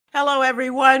Hello,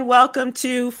 everyone. Welcome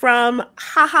to From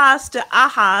Ha-Has to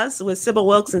Ahas with Sybil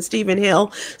Wilkes and Stephen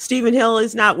Hill. Stephen Hill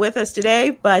is not with us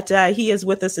today, but he is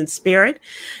with us in spirit.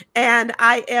 And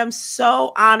I am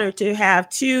so honored to have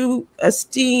two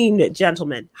esteemed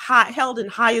gentlemen held in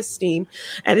high esteem.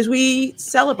 And as we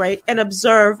celebrate and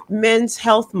observe Men's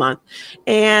Health Month,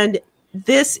 and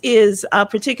this is a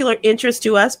particular interest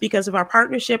to us because of our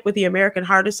partnership with the American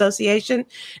Heart Association.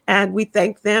 And we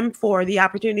thank them for the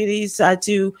opportunities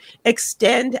to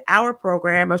extend our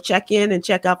program of check in and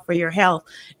check up for your health.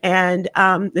 And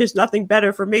there's nothing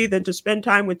better for me than to spend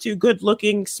time with two good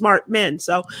looking, smart men.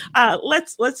 So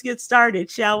let's get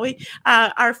started, shall we?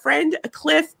 Our friend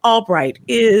Cliff Albright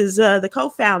is the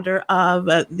co-founder of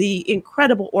the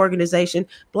incredible organization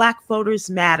Black Voters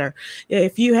Matter.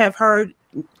 If you have heard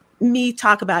me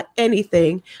talk about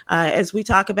anything as we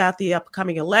talk about the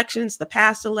upcoming elections, the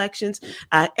past elections,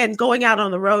 and going out on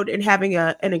the road and having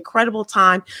an incredible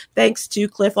time thanks to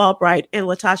Cliff Albright and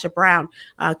Latasha Brown.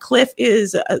 Cliff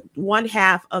is one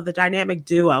half of the dynamic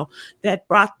duo that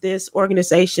brought this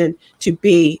organization to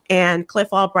be. And Cliff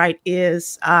Albright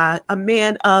is a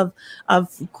man of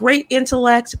great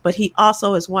intellect, but he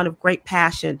also is one of great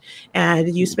passion.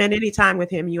 And you spend any time with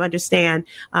him, you understand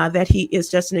that he is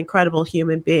just an incredible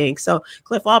human being. So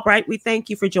Cliff Albright, we thank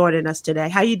you for joining us today.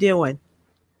 How you doing?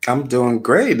 I'm doing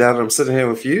great now that I'm sitting here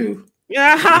with you.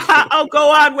 Oh,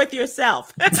 go on with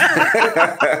yourself.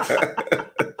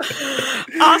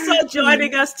 Also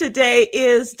joining us today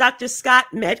is Dr. Scott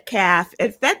Metcalf.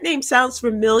 If that name sounds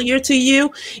familiar to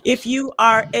you, if you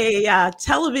are a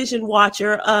television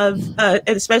watcher of, and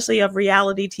especially of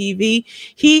reality TV,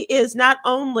 he is not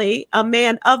only a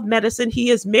man of medicine, he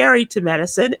is married to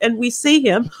medicine, and we see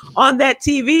him on that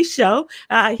TV show.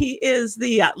 He is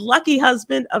the lucky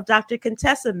husband of Dr.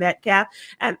 Contessa Metcalf,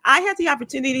 and I had the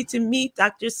opportunity to meet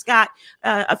Dr. Scott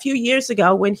a few years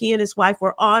ago when he and his wife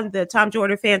were on the Tom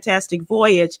Jordan Fantastic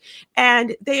Voyage.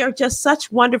 And they are just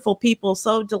such wonderful people,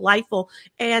 so delightful.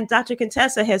 And Dr.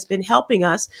 Contessa has been helping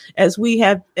us as we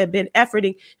have been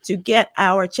efforting to get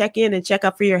our check-in and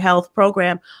check-up for your health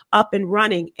program up and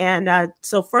running. And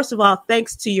so first of all,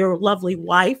 thanks to your lovely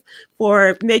wife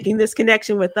for making this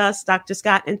connection with us, Dr.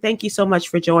 Scott. And thank you so much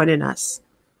for joining us.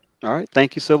 All right.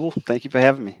 Thank you, Sybil. Thank you for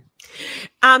having me.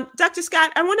 Dr.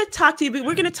 Scott, I want to talk to you, but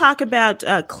we're going to talk about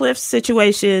Cliff's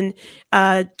situation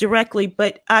directly,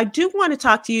 but I do want to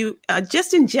talk to you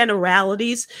just in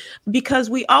generalities, because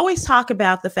we always talk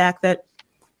about the fact that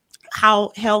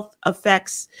how health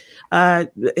affects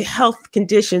health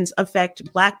conditions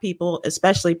affect Black people,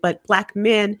 especially, but Black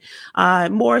men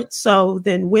more so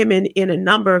than women in a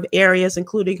number of areas,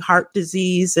 including heart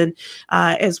disease and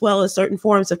as well as certain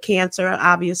forms of cancer,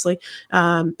 obviously,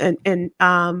 and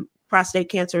prostate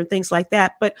cancer and things like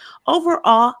that. But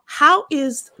overall, how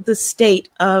is the state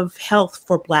of health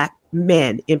for Black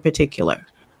men in particular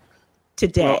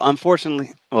today? Well,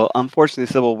 unfortunately,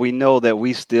 Sybil, we know that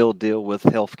we still deal with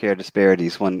healthcare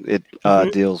disparities when it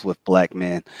deals with Black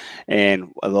men.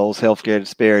 And those healthcare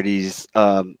disparities,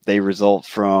 they result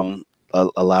from a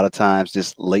lot of times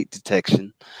just late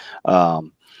detection.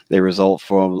 They result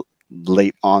from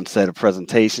late onset of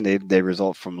presentation. They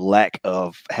result from lack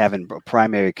of having a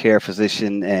primary care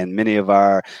physician, and many of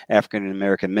our African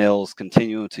American males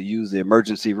continue to use the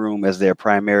emergency room as their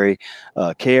primary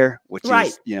care, which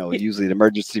is, usually the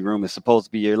emergency room is supposed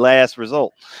to be your last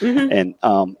result. And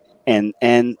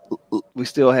we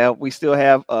still have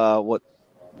what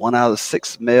 1 out of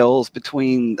 6 males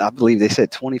between, I believe they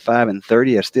said 25 and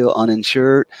 30 are still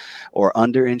uninsured or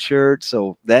underinsured.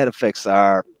 So that affects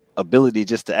our ability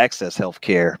just to access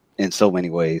healthcare in so many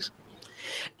ways.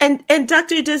 And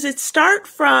doctor, does it start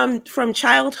from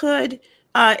childhood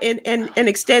and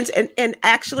extends and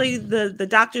actually the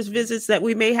doctor's visits that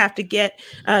we may have to get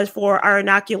for our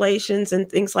inoculations and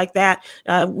things like that,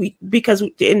 because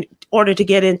in order to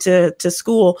get into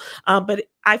school, but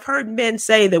I've heard men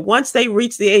say that once they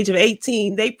reach the age of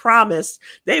 18, they promised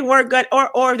they weren't good,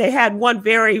 or they had one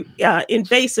very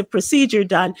invasive procedure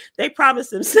done. They promised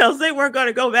themselves they weren't going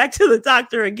to go back to the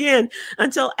doctor again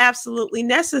until absolutely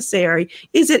necessary.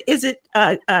 Is it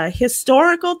a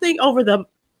historical thing over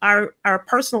our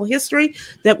personal history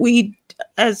that we,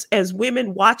 as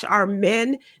women, watch our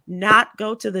men not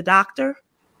go to the doctor?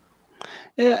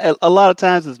 Yeah, a lot of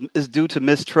times it's due to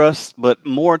mistrust, but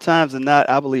more times than not,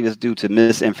 I believe it's due to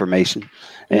misinformation.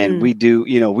 And we do,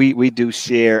 we do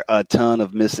share a ton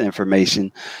of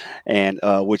misinformation, and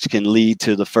which can lead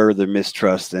to the further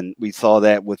mistrust. And we saw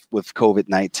that with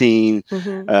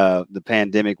COVID-19, the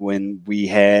pandemic, when we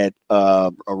had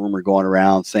a rumor going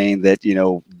around saying that,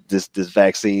 this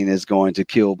vaccine is going to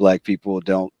kill Black people.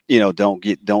 Don't don't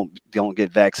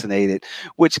get vaccinated,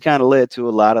 which kind of led to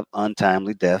a lot of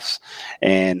untimely deaths.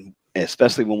 And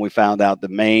especially when we found out the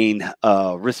main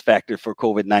risk factor for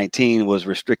COVID-19 was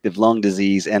restrictive lung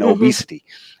disease and obesity,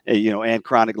 and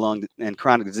chronic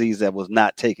disease that was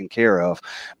not taken care of.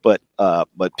 But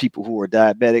people who were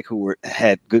diabetic,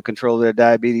 had good control of their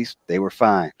diabetes, they were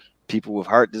fine. People with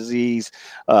heart disease,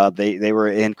 they were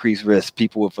at increased risk.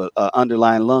 People with an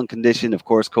underlying lung condition, of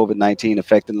course, COVID-19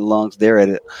 affecting the lungs, they're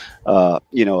at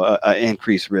an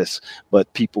increased risk.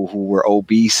 But people who were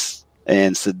obese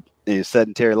and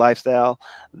sedentary lifestyle,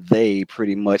 they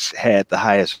pretty much had the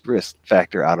highest risk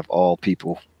factor out of all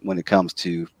people when it comes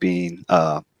to being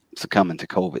succumbing to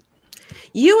COVID.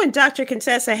 You and Dr.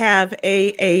 Contessa have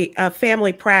a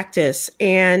family practice,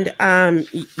 and I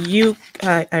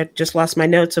just lost my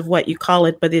notes of what you call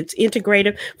it, but it's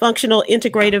functional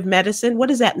integrative medicine. What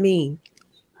does that mean?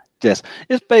 Yes,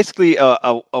 it's basically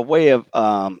a way of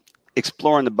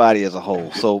exploring the body as a whole.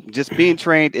 So just being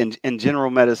trained in general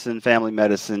medicine, family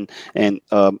medicine, and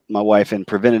my wife in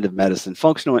preventative medicine,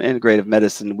 functional and integrative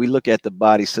medicine, we look at the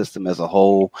body system as a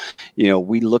whole.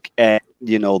 We look at,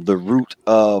 the root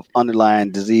of underlying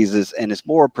diseases, and it's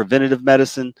more preventative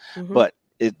medicine, but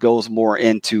it goes more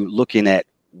into looking at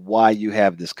why you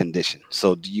have this condition.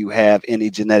 So do you have any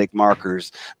genetic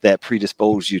markers that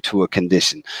predispose you to a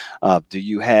condition? Do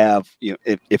you have,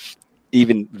 if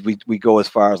even we go as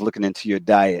far as looking into your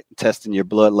diet, testing your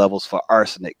blood levels for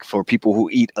arsenic. For people who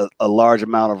eat a large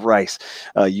amount of rice,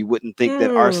 you wouldn't think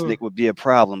that arsenic would be a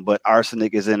problem, but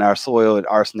arsenic is in our soil and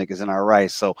arsenic is in our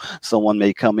rice. So someone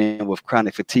may come in with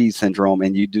chronic fatigue syndrome,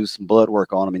 and you do some blood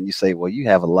work on them, and you say, well, you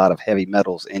have a lot of heavy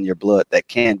metals in your blood that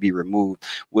can be removed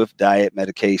with diet,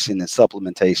 medication, and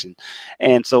supplementation.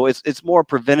 And so it's more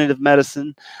preventative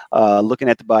medicine, looking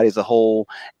at the body as a whole,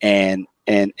 and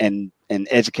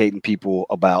educating people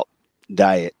about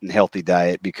diet and healthy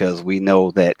diet, because we know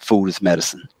that food is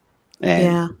medicine,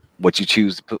 and what you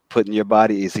choose to put in your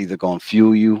body is either going to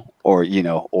fuel you or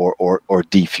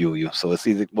defuel you. So it's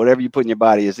either whatever you put in your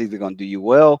body is either going to do you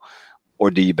well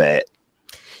or do you bad.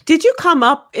 Did you come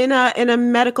up in a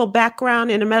medical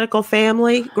background, in a medical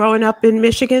family growing up in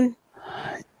Michigan?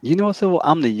 So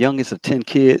I'm the youngest of 10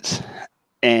 kids,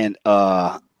 and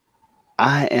I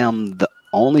am the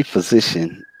only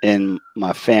physician in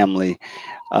my family.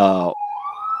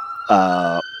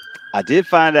 I did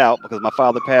find out, because my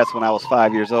father passed when I was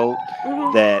 5 years old,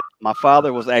 that my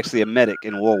father was actually a medic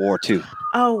in World War II.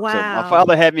 Oh, wow. So my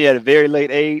father had me at a very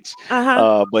late age,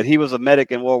 but he was a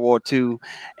medic in World War II.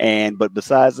 But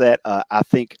besides that, I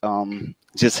think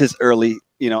just his early,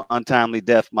 untimely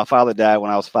death. My father died when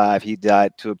I was 5. He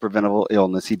died to a preventable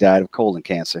illness. He died of colon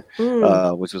cancer,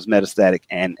 which was metastatic.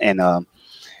 And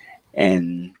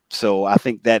so I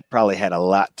think that probably had a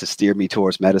lot to steer me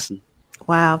towards medicine.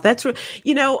 Wow. That's,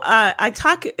 I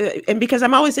talk, and because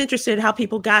I'm always interested in how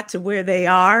people got to where they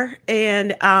are.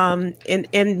 And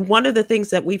one of the things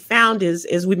that we found is,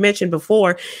 as we mentioned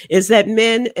before, is that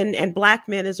men and Black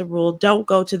men as a rule don't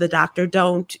go to the doctor,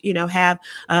 don't, have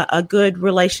a good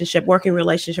working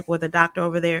relationship with a doctor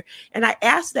over there. And I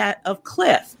asked that of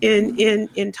Cliff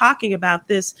in talking about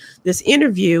this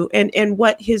interview and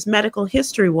what his medical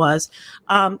history was.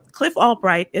 Cliff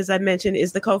Albright, as I mentioned,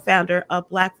 is the co-founder of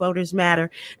Black Voters Matter,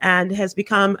 and has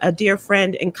become a dear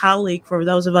friend and colleague for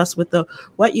those of us with the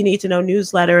What You Need to Know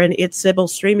newsletter and It's Sybil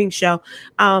streaming show.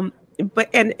 But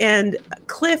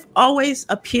Cliff always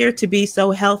appeared to be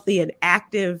so healthy and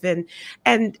active, and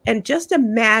just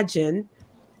imagine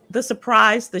the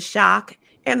surprise, the shock,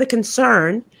 and the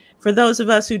concern for those of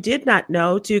us who did not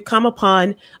know to come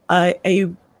upon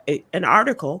an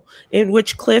article in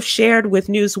which Cliff shared with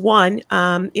News One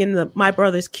in the My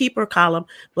Brother's Keeper column,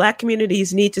 Black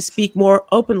communities need to speak more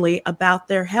openly about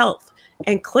their health.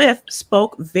 And Cliff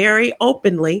spoke very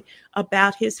openly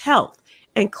about his health.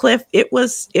 And Cliff, it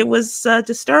was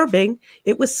disturbing.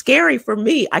 It was scary for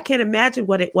me. I can't imagine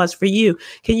what it was for you.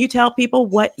 Can you tell people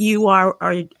what you are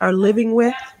living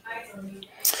with?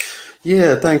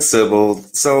 Yeah, thanks, Sybil.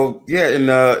 So, in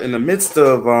the midst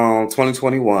of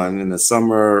 2021, in the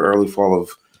summer, early fall of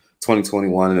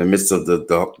 2021, in the midst of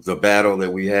the battle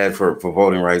that we had for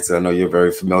voting rights, that I know you're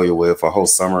very familiar with, a whole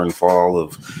summer and fall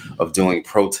of doing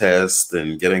protests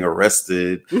and getting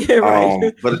arrested. Yeah,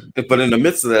 right. But in the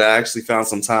midst of that, I actually found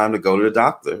some time to go to the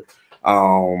doctor.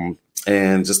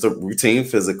 and just a routine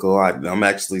physical. I'm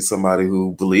actually somebody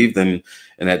who believed in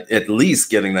at least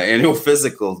getting the annual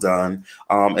physical done.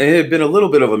 And it had been a little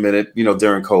bit of a minute,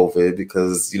 during COVID,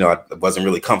 because, I wasn't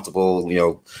really comfortable,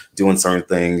 doing certain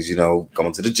things,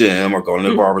 going to the gym or going to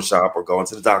the barbershop or going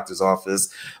to the doctor's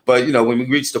office. But, when we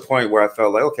reached the point where I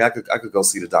felt like, okay, I could go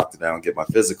see the doctor now and get my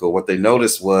physical, what they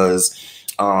noticed was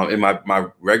in my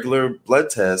regular blood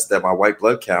test that my white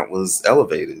blood count was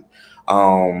elevated.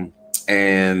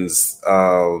 And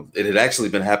it had actually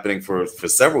been happening for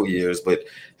several years, but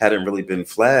hadn't really been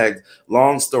flagged.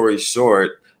 Long story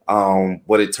short,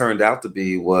 what it turned out to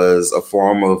be was a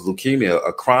form of leukemia,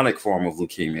 a chronic form of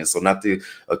leukemia. So not the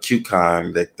acute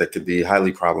kind that could be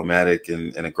highly problematic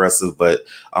and aggressive, but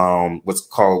what's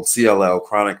called CLL,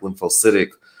 chronic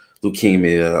lymphocytic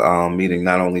leukemia, meaning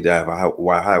not only to have a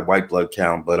high white blood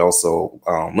count, but also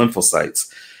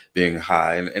lymphocytes being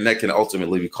high, and that can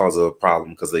ultimately cause a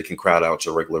problem because they can crowd out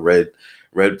your regular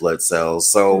red blood cells.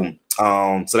 So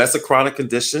so that's a chronic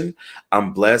condition.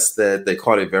 I'm blessed that they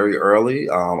caught it very early.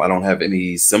 I don't have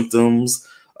any symptoms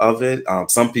of it.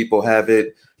 Some people have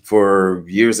it for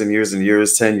years and years and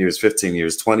years, 10 years, 15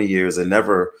 years, 20 years, and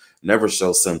never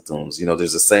show symptoms.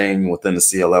 There's a saying within the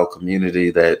CLL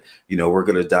community that, we're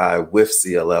going to die with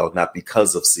CLL, not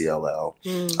because of CLL.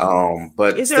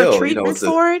 But is there a treatment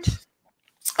for it?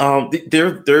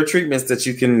 There are treatments that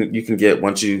you can get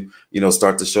once you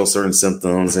start to show certain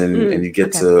symptoms and you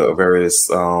get to various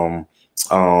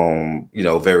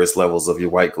various levels of your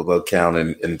white blood count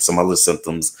and some other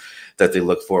symptoms that they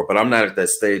look for. But I'm not at that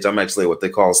stage. I'm actually at what they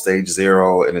call stage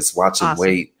 0, and it's watch and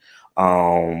wait.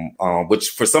 Which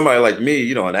for somebody like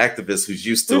me, an activist who's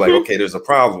used to like, okay, there's a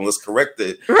problem, let's correct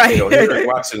it. Right. Hearing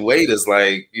watch and wait is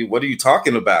like, what are you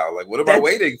talking about? Like, what am I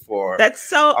waiting for? That's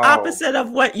so opposite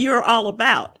of what you're all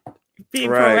about. Being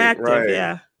proactive. Right.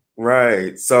 Yeah.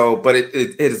 Right. So, but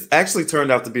it has actually turned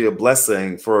out to be a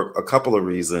blessing for a couple of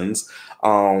reasons.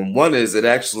 One is it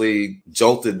actually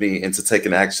jolted me into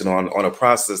taking action on a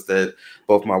process that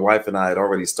both my wife and I had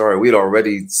already started. We had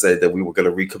already said that we were going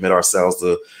to recommit ourselves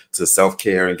to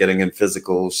self-care and getting in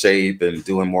physical shape and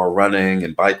doing more running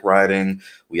and bike riding.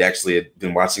 We actually had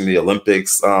been watching the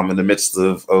Olympics in the midst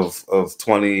of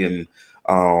 20 and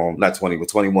not 20, but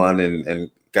 21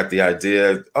 and got the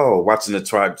idea, watching the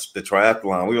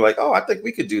triathlon. We were like, I think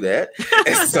we could do that.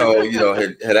 And so,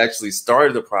 had actually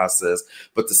started the process,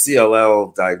 but the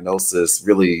CLL diagnosis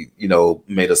really,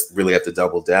 made us really have to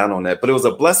double down on that. But it was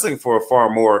a blessing for a far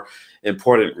more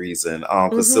important reason.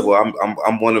 Because Sybil,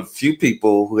 I'm one of few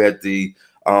people who had the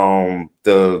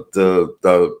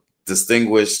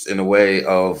distinguished in a way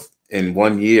of in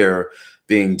 1 year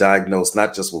being diagnosed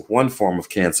not just with one form of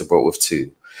cancer, but with 2.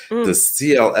 The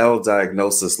CLL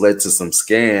diagnosis led to some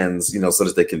scans, so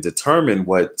that they can determine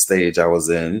what stage I was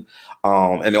in.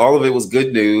 And all of it was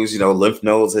good news. Lymph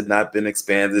nodes had not been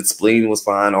expanded. Spleen was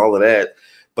fine, all of that.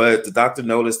 But the doctor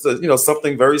noticed,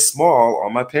 something very small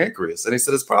on my pancreas. And he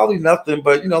said, it's probably nothing,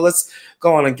 but, let's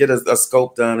go on and get a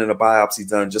scope done and a biopsy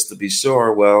done just to be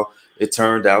sure. Well, it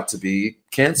turned out to be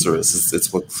cancerous.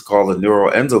 It's what's called a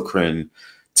neuroendocrine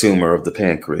tumor of the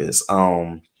pancreas,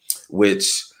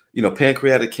 which...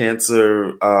 pancreatic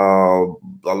cancer,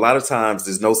 a lot of times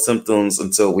there's no symptoms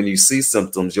until when you see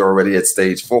symptoms, you're already at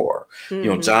stage 4.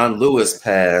 John Lewis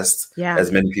passed,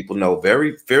 as many people know,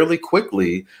 fairly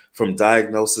quickly from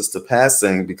diagnosis to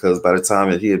passing, because by the time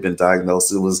that he had been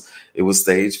diagnosed, it was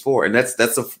stage 4. And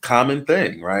that's a common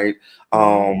thing, right?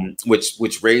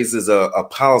 Which raises a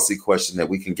policy question that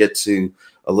we can get to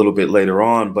a little bit later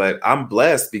on. But I'm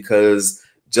blessed because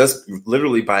just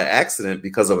literally by accident,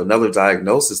 because of another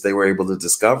diagnosis, they were able to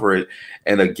discover it.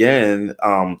 And again,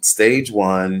 stage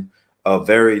 1, a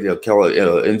very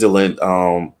indolent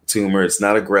tumor. It's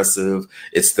not aggressive.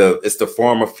 It's the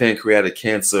form of pancreatic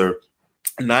cancer.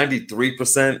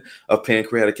 93% of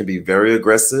pancreatic can be very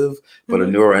aggressive, but a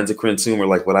neuroendocrine tumor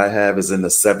like what I have is in the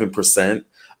 7%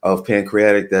 of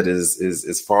pancreatic that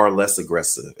is far less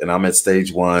aggressive. And I'm at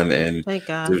stage 1, and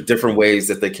there's different ways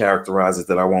that they characterize it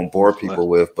that I won't bore people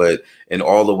with, but in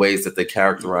all the ways that they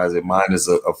characterize it, mine is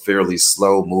a fairly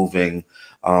slow moving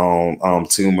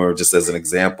tumor. Just as an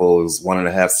example, it was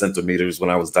 1.5 centimeters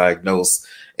when I was diagnosed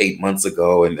 8 months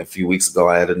ago, and a few weeks ago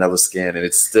I had another scan and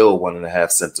it's still 1.5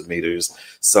 centimeters.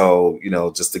 So,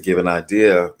 just to give an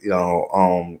idea,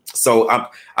 so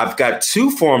I've got 2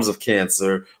 forms of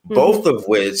cancer, both of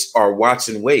which are watch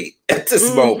and wait at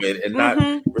this moment and not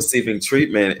receiving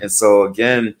treatment. And so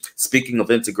again, speaking of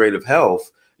integrative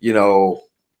health,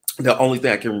 the only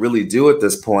thing I can really do at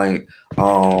this point.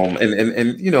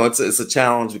 And you know, it's a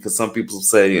challenge because some people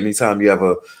say anytime you have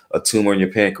a tumor in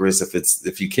your pancreas,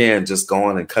 if you can just go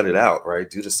on and cut it out, right?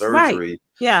 Do the surgery. Right.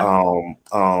 Yeah.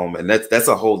 And that's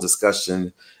a whole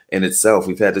discussion in itself.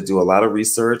 We've had to do a lot of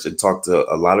research and talk to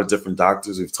a lot of different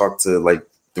doctors. We've talked to like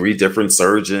 3 different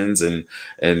surgeons and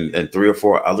 3 or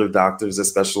 4 other doctors that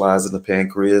specialize in the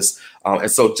pancreas. And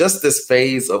so just this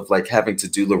phase of like having to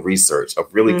do the research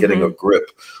of really getting a grip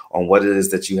on what it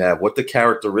is that you have, what the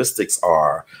characteristics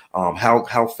are,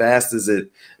 how fast is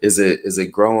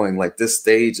it growing? Like this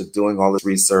stage of doing all this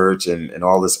research and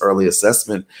all this early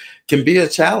assessment can be a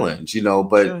challenge, you know,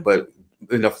 but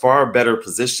in a far better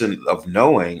position of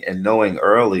knowing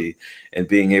early and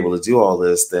being able to do all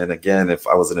this than, again, if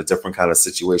I was in a different kind of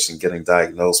situation, getting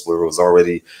diagnosed where it was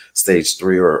already stage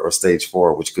 3 or stage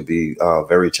 4, which could be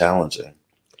very challenging.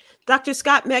 Dr.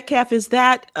 Scott Metcalf, is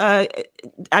that, I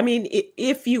mean,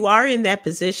 if you are in that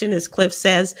position, as Cliff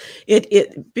says,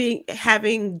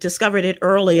 having discovered it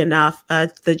early enough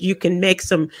that you can make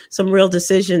some real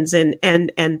decisions and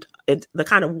the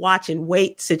kind of watch and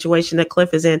wait situation that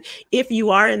Cliff is in. If you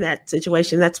are in that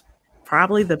situation, that's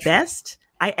probably the best.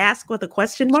 I ask with a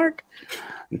question mark.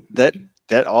 That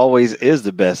always is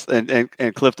the best. And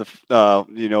Cliff,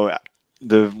 you know,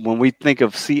 when we think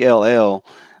of CLL,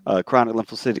 chronic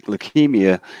lymphocytic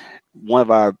leukemia, one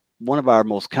of our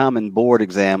most common board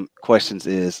exam questions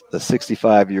is: a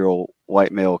 65-year-old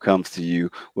white male comes to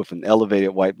you with an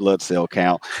elevated white blood cell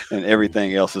count and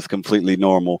everything else is completely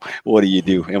normal. What do you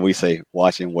do? And we say,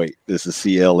 watch and wait. This is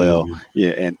CLL.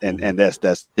 Yeah, and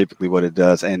that's typically what it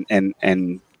does. And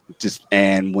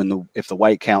if the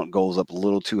white count goes up a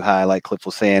little too high, like Cliff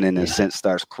was saying, and in a sense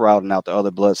starts crowding out the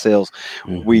other blood cells,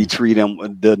 we treat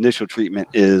them. The initial treatment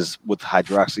is with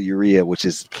hydroxyurea, which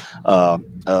is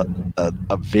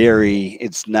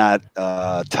it's not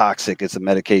toxic. It's a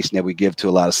medication that we give to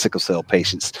a lot of sickle cell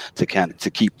patients to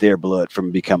keep their blood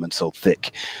from becoming so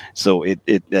thick. So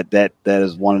that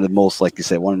is one of the most, like you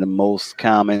said, one of the most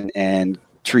common and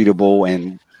treatable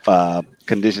and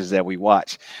conditions that we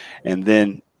watch. And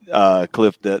then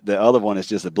Cliff, the other one is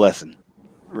just a blessing,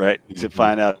 right? To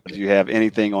find out if you have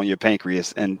anything on your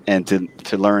pancreas and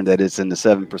to learn that it's in the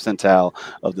 7th percentile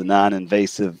of the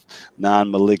non-invasive,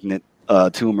 non-malignant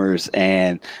tumors.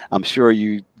 And I'm sure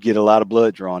you get a lot of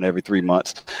blood drawn every 3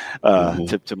 months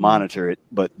to monitor it.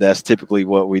 But that's typically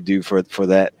what we do for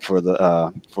that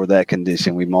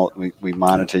condition. We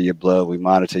monitor your blood, we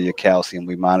monitor your calcium,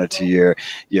 we monitor your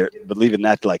believe it or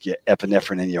not, like your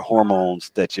epinephrine and your hormones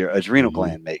that your adrenal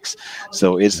gland makes.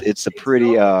 So it's a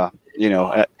pretty you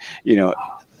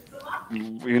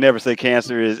never say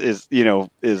cancer is a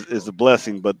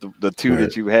blessing, but the two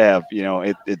that you have, you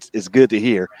know, it's good to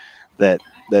hear that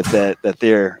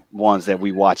they're ones that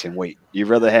we watch and wait. You'd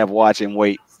rather have watch and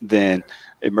wait than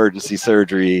emergency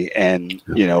surgery and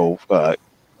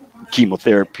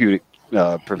chemotherapeutic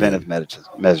preventive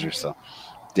measures. So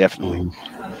definitely.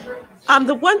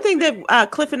 The one thing that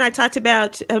Cliff and I talked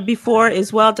about before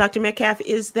as well, Dr. Metcalf,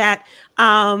 is that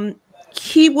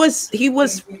he was,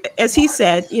 as he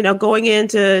said, you know, going in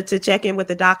to check in with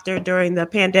the doctor during the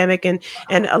pandemic and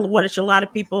which a lot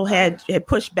of people had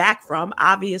pushed back from,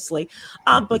 obviously.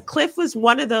 But Cliff was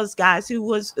one of those guys who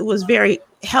was very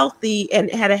healthy and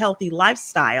had a healthy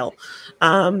lifestyle.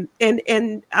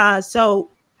 So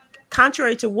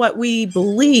contrary to what we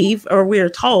believe or we're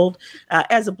told,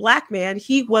 as a Black man,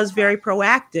 he was very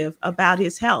proactive about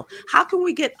his health. How can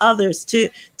we get others to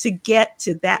get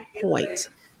to that point?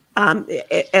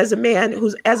 As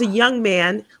a young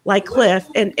man like Cliff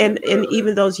and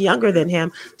even those younger than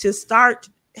him, to start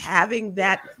having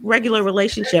that regular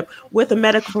relationship with a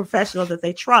medical professional that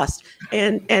they trust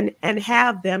and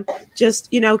have them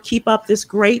just, you know, keep up this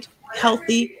great,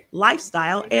 healthy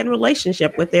lifestyle and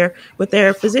relationship with their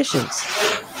physicians.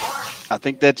 I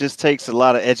think that just takes a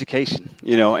lot of education,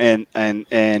 you know, and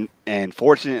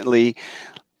fortunately,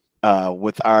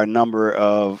 with our number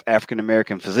of African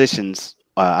American physicians,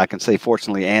 I can say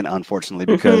fortunately and unfortunately,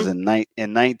 because in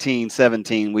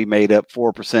 1917 we made up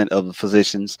 4% of the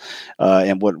physicians,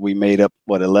 and we made up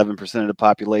 11% of the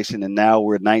population, and now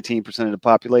we're 19% of the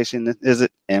population, is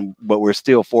it? But we're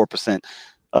still 4%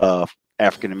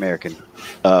 African American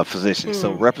physicians.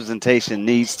 So representation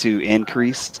needs to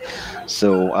increase.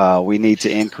 So we need to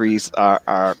increase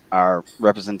our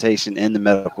representation in the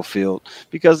medical field,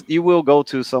 because you will go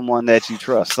to someone that you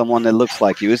trust, someone that looks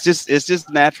like you. It's just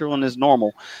natural and it's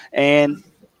normal. And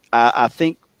I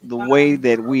think the way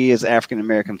that we as African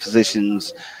American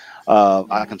physicians,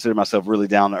 I consider myself really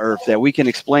down to earth, that we can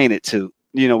explain it to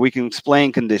we can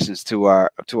explain conditions to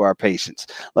our patients.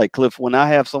 Like Cliff, when I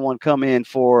have someone come in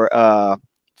for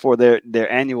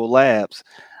their annual labs,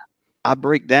 I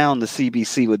break down the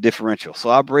CBC with differential.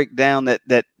 So I break down that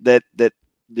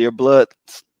your blood,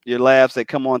 your labs that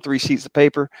come on 3 sheets of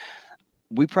paper.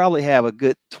 We probably have a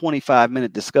good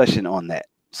 25-minute discussion on that.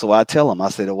 So I tell them, I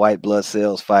say the white blood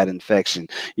cells fight infection.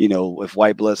 If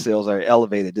white blood cells are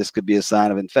elevated, this could be a sign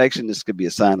of infection. This could be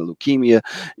a sign of leukemia.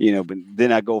 But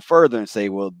then I go further and say,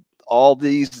 well, all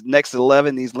these next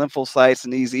 11, these lymphocytes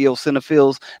and these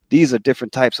eosinophils, these are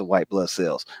different types of white blood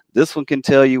cells. This one can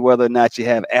tell you whether or not you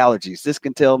have allergies. This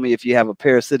can tell me if you have a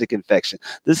parasitic infection.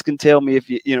 This can tell me if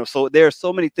so there are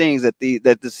so many things that the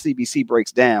CBC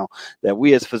breaks down that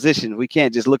we as physicians, we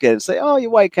can't just look at it and say, oh,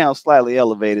 your white count's slightly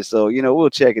elevated, so, we'll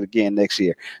check it again next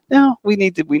year. No, we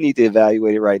need to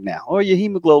evaluate it right now. Or your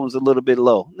hemoglobin's a little bit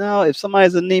low. No, if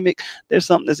somebody's anemic, there's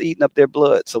something that's eating up their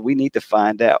blood. So we need to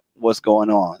find out what's going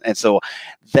on. And so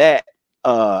that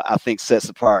I think sets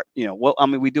apart,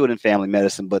 we do it in family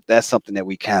medicine, but that's something that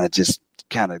we kind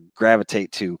of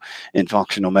gravitate to in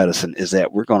functional medicine, is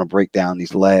that we're going to break down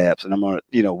these labs, and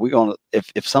we're going to,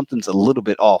 if something's a little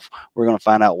bit off, we're going to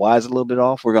find out why it's a little bit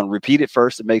off. We're going to repeat it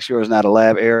first to make sure it's not a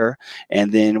lab error.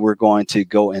 And then we're going to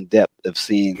go in depth of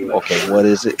seeing, okay, what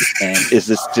is it? And is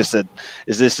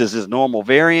this normal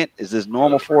variant? Is this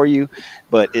normal for you?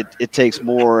 But it takes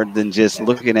more than just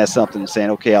looking at something and saying,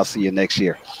 okay, I'll see you next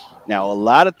year. Now, a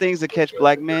lot of things that catch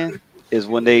black men is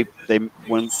when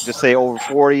when just say over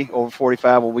 40, over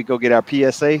 45, when we go get our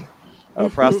PSA,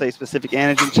 prostate specific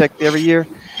antigen checked every year.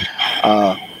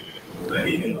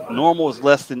 Normal is 0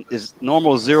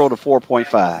 to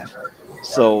 4.5.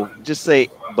 So just say,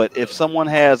 but if someone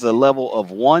has a level of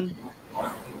 1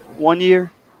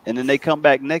 year, and then they come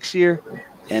back next year,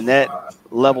 and that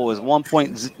level is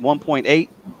 1.8,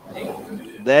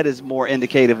 that is more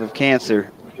indicative of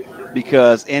cancer,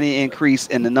 because any increase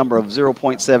in the number of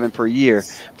 0.7 per year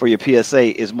for your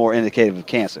PSA is more indicative of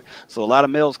cancer. So a lot of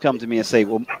males come to me and say,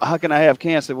 well, how can I have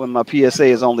cancer when my PSA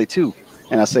is only 2?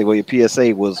 And I say, well, your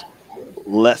PSA was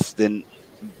less than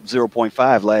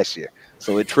 0.5 last year.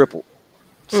 So it tripled.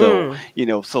 So,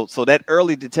 so that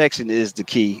early detection is the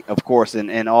key, of course,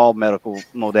 in all medical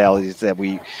modalities that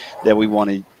we want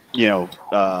to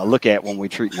look at when we're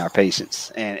treating our patients.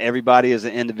 And everybody is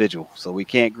an individual, so we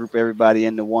can't group everybody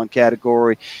into one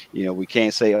category. We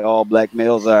can't say all black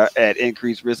males are at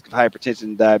increased risk of hypertension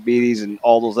and diabetes and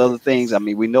all those other things.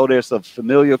 We know there's a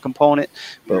familial component,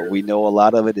 but we know a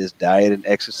lot of it is diet and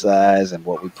exercise and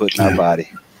what we put in our body.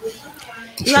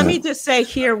 Let me just say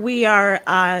here, we are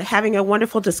having a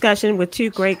wonderful discussion with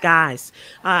 2 great guys.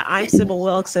 I'm Sybil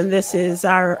Wilkes, and this is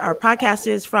our podcast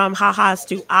is From Ha-Has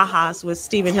to Ahas with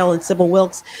Stephen Hill and Sybil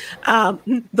Wilkes.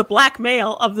 The black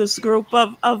male of this group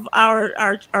of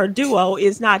our duo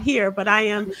is not here, but I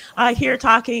am here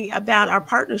talking about our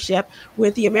partnership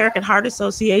with the American Heart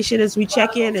Association as we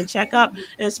check in and check up,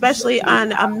 and especially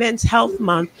on Men's Health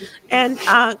Month. And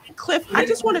Cliff, I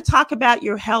just want to talk about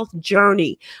your health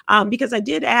journey, because I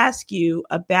did ask you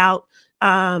about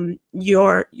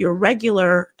your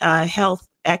regular health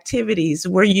activities.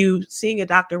 Were you seeing a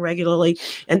doctor regularly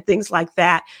and things like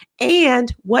that?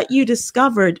 And what you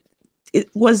discovered,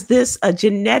 was this a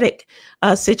genetic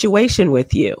situation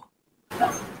with you?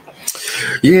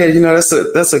 Yeah,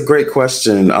 that's a great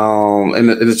question. And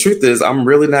the truth is, I'm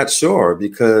really not sure,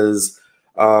 because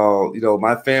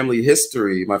my family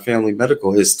history, my family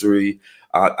medical history,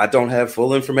 I don't have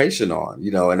full information on,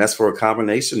 and that's for a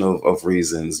combination of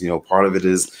reasons. Part of it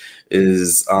is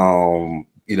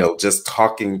just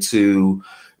talking to,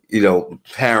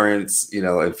 parents,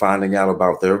 and finding out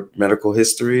about their medical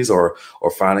histories or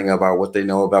finding out about what they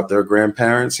know about their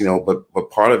grandparents, but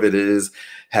part of it is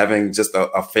having just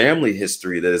a family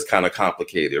history that is kind of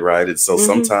complicated, right? And so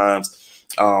sometimes,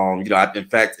 in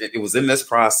fact, it was in this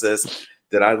process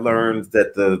that I learned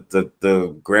that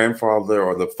the grandfather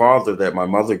or the father that my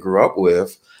mother grew up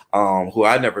with, who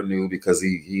I never knew because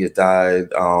he had died,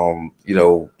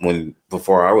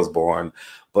 before I was born.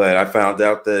 But I found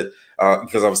out that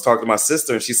because I was talking to my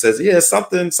sister and she says, yeah,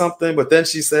 something. But then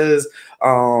she says,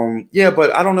 yeah,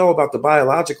 but I don't know about the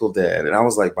biological dad. And I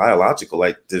was like, biological,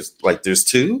 there's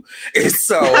 2. And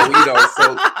so,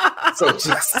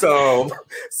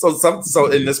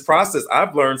 so in this process,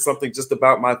 I've learned something just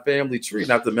about my family tree,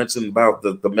 not to mention about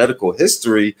the medical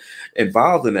history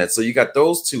involved in that. So you got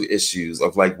those 2 issues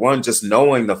of one, just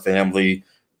knowing the family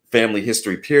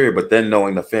history period, but then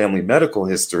knowing the family medical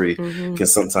history can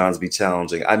sometimes be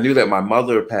challenging. I knew that my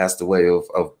mother passed away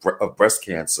of breast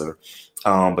cancer,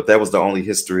 but that was the only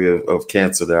history of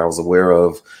cancer that I was aware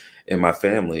of in my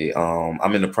family.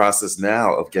 I'm in the process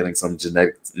now of getting some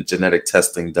genetic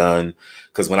testing done,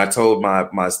 because when I told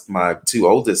my two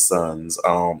oldest sons,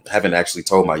 haven't actually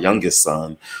told my youngest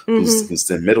son who's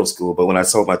in middle school, but when I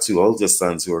told my two oldest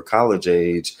sons who are college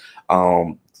age,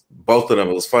 both of them,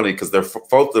 it was funny because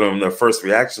both of them, their first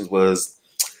reactions was,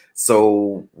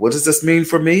 so what does this mean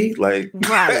for me? Like,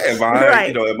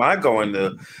 am I going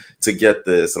to get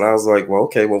this? And I was like, well,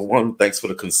 okay, well, one, thanks for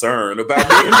the concern about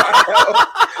me and my health.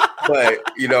 But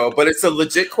it's a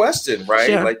legit question, right?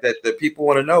 Sure. Like that people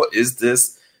want to know, is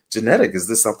this genetic? Is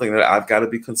this something that I've got to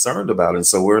be concerned about? And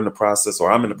so I'm in the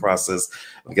process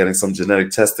of getting some genetic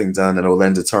testing done, and it'll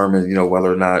then determine,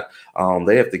 whether or not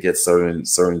they have to get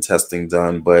certain testing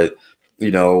done. But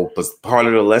part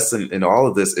of the lesson in all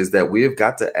of this is that we have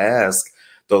got to ask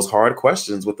those hard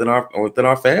questions within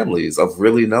our families, of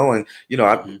really knowing.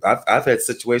 I've had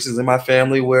situations in my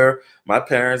family where my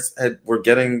parents were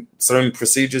getting certain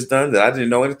procedures done that I didn't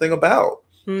know anything about.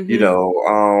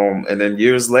 And then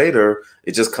years later,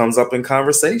 it just comes up in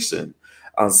conversation.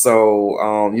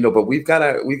 But we've got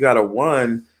to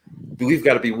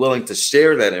be willing to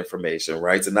share that information,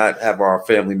 right? To not have our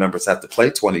family members have to play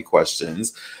 20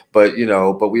 questions, but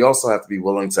we also have to be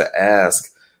willing to ask,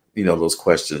 those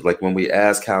questions. Like when we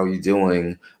ask, how are you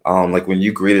doing? Like when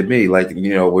you greeted me, like,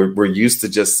 we're used to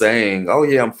just saying, oh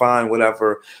yeah, I'm fine,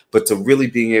 whatever. But to really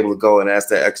being able to go and ask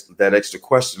that extra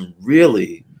question,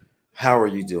 really, how are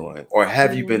you doing? Or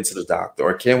have you been to the doctor?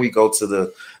 Or can we go to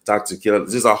the doctor?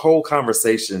 There's a whole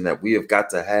conversation that we have got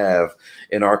to have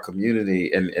in our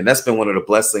community. And that's been one of the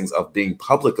blessings of being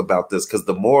public about this, because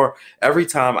every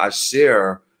time I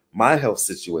share my health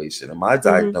situation and my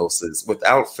diagnosis,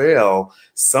 without fail,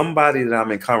 somebody that I'm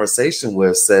in conversation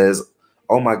with says,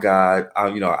 oh my God,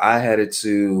 I had it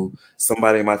too.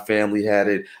 Somebody in my family had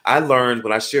it. I learned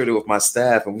when I shared it with my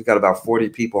staff, and we've got about 40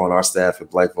 people on our staff at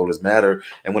Black Voters Matter.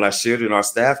 And when I shared it in our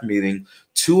staff meeting,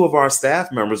 2 of our staff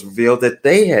members revealed that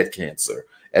they had cancer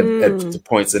at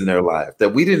points in their life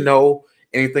that we didn't know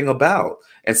anything about.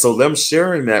 And so them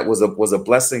sharing that was a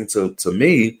blessing to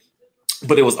me.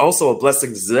 But it was also a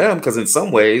blessing to them, because in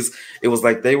some ways it was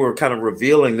like they were kind of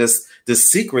revealing this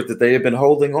secret that they had been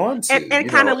holding on to, and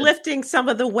kind of lifting some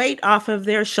of the weight off of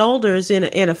their shoulders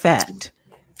in effect.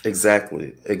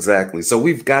 Exactly. So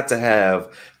we've got to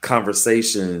have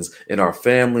conversations in our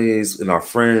families, in our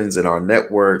friends, in our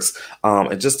networks,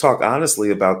 and just talk honestly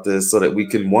about this, so that we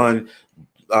can, one,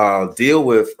 deal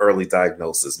with early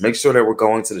diagnosis, make sure that we're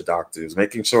going to the doctors,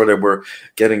 making sure that we're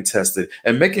getting tested,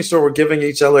 and making sure we're giving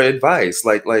each other advice.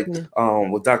 Like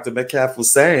what Dr. Metcalf was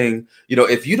saying,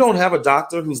 if you don't have a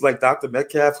doctor who's like Dr.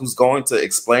 Metcalf, who's going to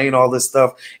explain all this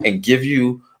stuff and give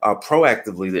you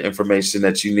proactively the information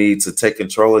that you need to take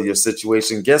control of your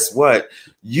situation, guess what?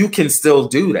 You can still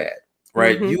do that,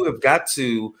 right? You have got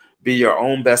to be your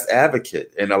own best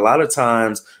advocate. And a lot of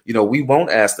times, we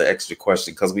won't ask the extra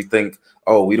question because we think,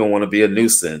 oh, we don't want to be a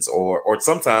nuisance, or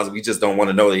sometimes we just don't want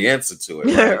to know the answer to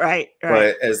it. Right. right.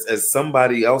 But as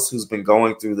somebody else who's been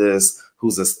going through this,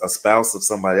 who's a spouse of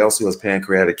somebody else who has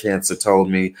pancreatic cancer, told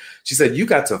me, she said, you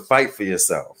got to fight for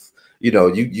yourself. You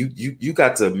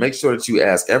got to make sure that you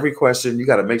ask every question. You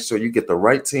got to make sure you get the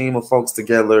right team of folks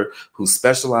together who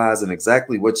specialize in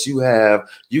exactly what you have.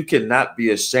 You cannot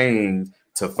be ashamed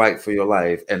to fight for your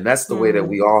life. And that's the way that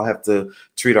we all have to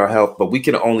treat our health. But we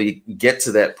can only get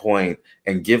to that point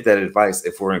and give that advice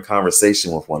if we're in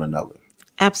conversation with one another.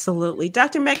 Absolutely.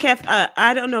 Dr. Metcalf,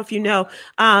 I don't know if you know,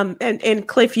 and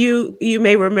Cliff, you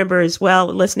may remember as well,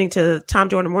 listening to the Tom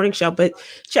Joyner Morning Show, but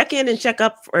check in and check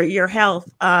up for your health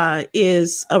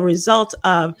is a result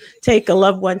of Take a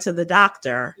Loved One to the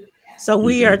Doctor. So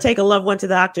we are Take a Loved One to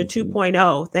the Doctor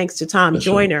 2.0, thanks to Tom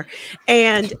Joyner,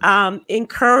 and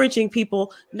encouraging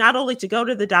people not only to go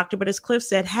to the doctor, but as Cliff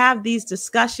said, have these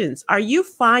discussions. Are you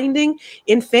finding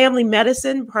in family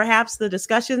medicine, perhaps the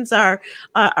discussions are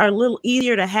a little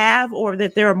easier to have, or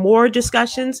that there are more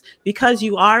discussions because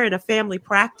you are in a family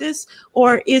practice?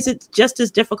 Or is it just as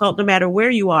difficult, no matter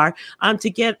where you are, to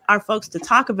get our folks to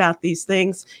talk about these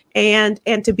things and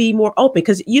to be more open?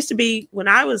 Because it used to be, when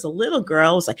I was a little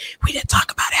girl, it was like, we didn't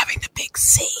talk about having the big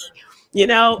C,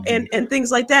 and things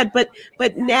like that. But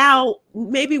now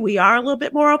maybe we are a little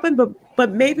bit more open,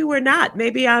 but maybe we're not.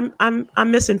 Maybe I'm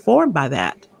misinformed by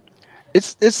that.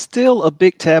 It's still a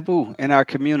big taboo in our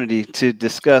community to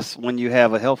discuss when you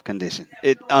have a health condition.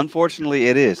 Unfortunately,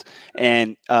 it is.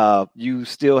 And you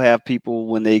still have people,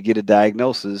 when they get a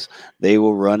diagnosis, they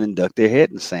will run and duck their head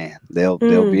in the sand. They'll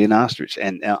be an ostrich.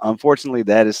 And unfortunately,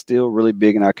 that is still really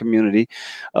big in our community.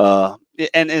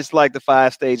 and it's like the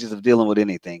 5 stages of dealing with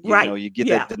anything. You Right. know, you get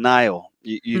Yeah. that denial.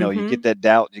 You know, you get that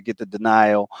doubt. You get the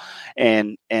denial,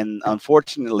 and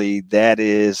unfortunately, that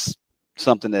is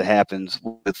something that happens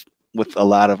with a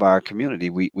lot of our community.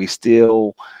 We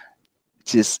still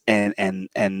just and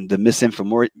the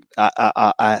misinformation.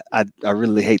 I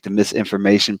really hate the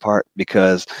misinformation part,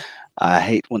 because I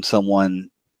hate when someone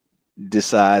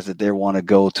decides that they want to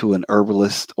go to an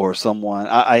herbalist or someone.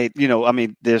 I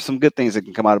mean, there's some good things that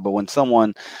can come out of it, but when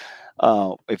someone,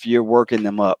 if you're working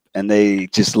them up and they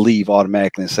just leave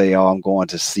automatically and say, "Oh, I'm going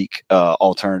to seek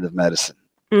alternative medicine,"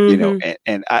 you know,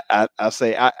 and I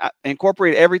say I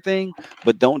incorporate everything,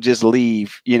 but don't just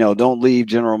leave. You know, don't leave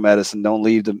general medicine. Don't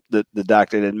leave the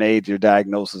doctor that made your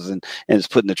diagnosis and is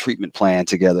putting a treatment plan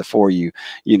together for you.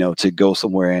 You know, to go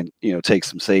somewhere and, you know, take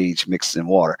some sage, mix it in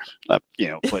water. You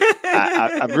know, but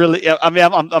I really, I mean,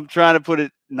 I'm trying to put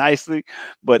it nicely,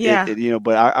 but Yeah. you know,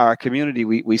 but our community,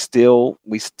 we still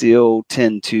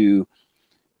tend to,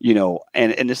 you know,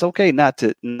 and it's okay not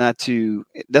to.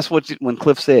 That's what when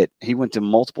Cliff said, he went to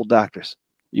multiple doctors.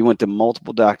 You went to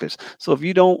multiple doctors. So if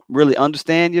you don't really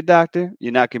understand your doctor,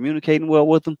 you're not communicating well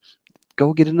with them,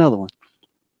 go get another one.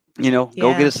 You know,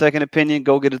 go get a second opinion,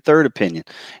 go get a third opinion.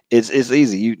 It's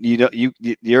easy.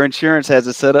 Your insurance has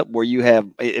it set up where you have,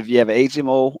 if you have an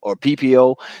HMO or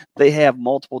PPO, they have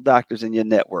multiple doctors in your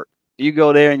network. You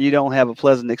go there and you don't have a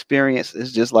pleasant experience,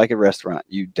 it's just like a restaurant.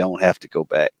 You don't have to go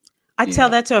back. I tell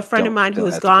that to a friend of mine who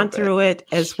has gone through it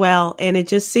as well. And it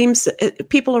just seems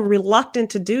people are reluctant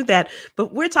to do that.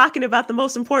 But we're talking about the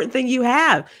most important thing you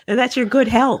have, and that's your good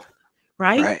health,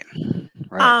 right?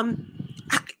 Right.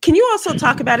 Can you also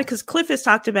talk about it? Because Cliff has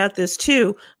talked about this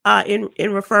too, in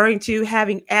referring to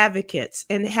having advocates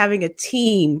and having a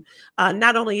team,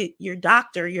 not only your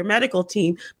doctor, your medical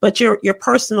team, but your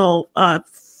personal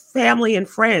family and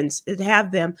friends, to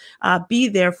have them be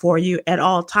there for you at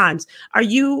all times. Are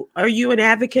you an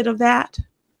advocate of that?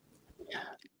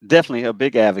 Definitely a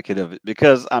big advocate of it,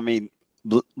 because I mean,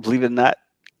 believe it or not,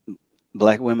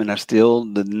 Black women are still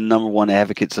the number one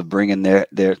advocates of bringing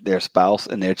their spouse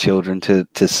and their children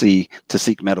to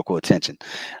seek medical attention.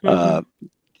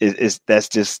 That's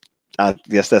just, I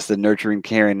guess that's the nurturing,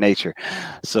 caring nature.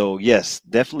 So yes,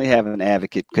 definitely have an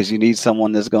advocate, because you need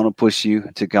someone that's going to push you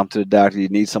to come to the doctor. You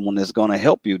need someone that's going to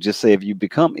help you. Just say if you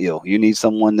become ill, you need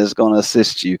someone that's going to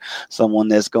assist you, someone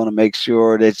that's going to make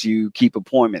sure that you keep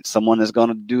appointments, someone that's going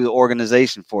to do the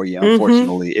organization for you,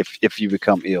 unfortunately, if you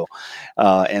become ill,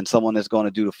 and someone that's going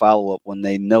to do the follow-up when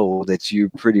they know that you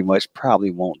pretty much probably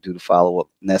won't do the follow-up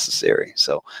necessary.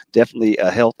 So definitely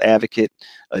a health advocate,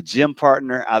 a gym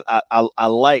partner. I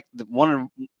like one of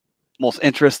the most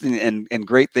interesting and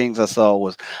great things I saw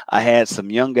was I had some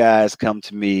young guys come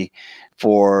to me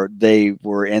they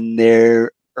were in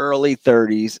their early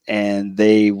 30s and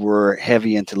they were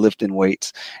heavy into lifting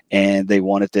weights, and they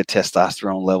wanted their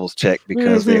testosterone levels checked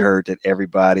because they heard that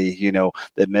everybody, you know,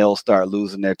 that males start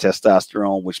losing their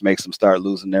testosterone, which makes them start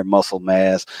losing their muscle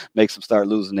mass, makes them start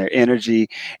losing their energy.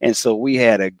 And so we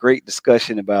had a great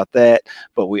discussion about that,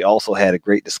 but we also had a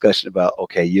great discussion about,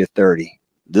 okay, you're 30.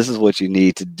 This is what you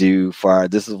need to do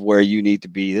this is where you need to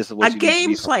be. This is what you need to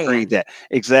be screened at.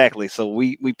 Exactly. So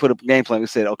we put up a game plan. We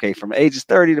said, okay, from ages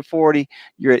 30 to 40,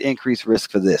 you're at increased risk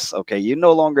for this. Okay. You're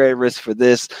no longer at risk for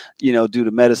this, you know, due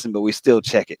to medicine, but we still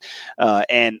check it.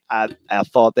 And I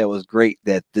thought that was great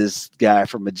that this guy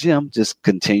from a gym just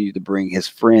continued to bring his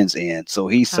friends in. So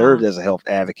he served as a health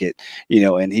advocate, you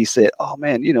know, and he said, oh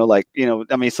man, you know, like, you know,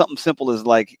 I mean, something simple as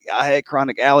like, I had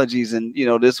chronic allergies and, you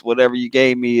know, this, whatever you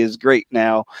gave me is great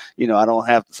now. You know, I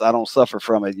don't suffer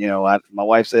from it. You know, my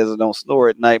wife says I don't snore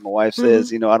at night. My wife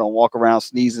says, you know, I don't walk around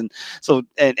sneezing. So,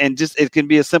 and just, it can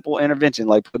be a simple intervention,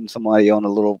 like putting somebody on a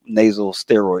little nasal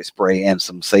steroid spray and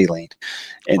some saline.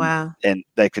 And, and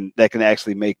that can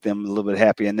actually make them a little bit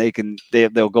happy. And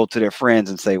they'll go to their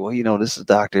friends and say, well, you know, this is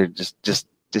doctor,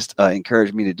 just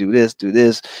encouraged me to do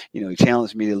this. You know, he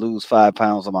challenged me to lose 5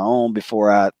 pounds on my own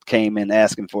before I came in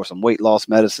asking for some weight loss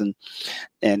medicine,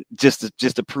 and just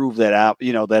to prove that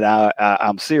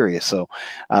I'm serious. So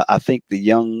I think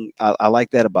I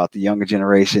like that about the younger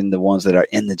generation, the ones that are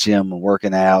in the gym and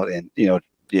working out, and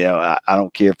I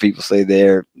don't care if people say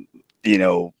they're, you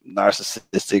know,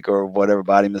 narcissistic or whatever,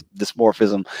 body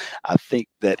dysmorphism. I think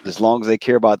that as long as they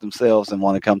care about themselves and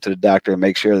want to come to the doctor and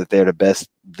make sure that they're the best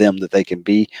them that they can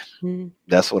be,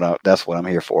 that's what I'm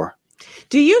here for.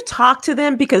 Do you talk to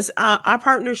them? Because our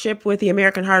partnership with the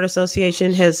American Heart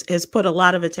Association has put a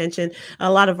lot of attention,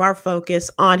 a lot of our focus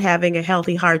on having a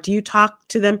healthy heart. Do you talk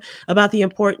to them about the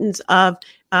importance of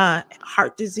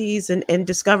heart disease and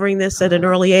discovering this at an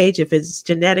early age, if it's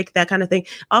genetic, that kind of thing?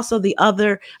 Also, the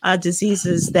other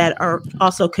diseases that are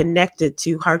also connected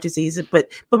to heart disease, but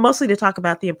mostly to talk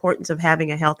about the importance of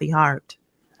having a healthy heart.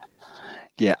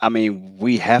 Yeah, I mean,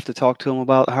 we have to talk to them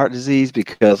about heart disease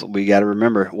because we got to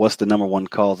remember what's the number one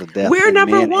cause of death in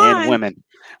men and women,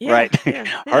 right?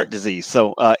 Heart disease.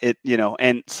 So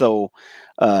and so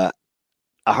a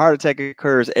heart attack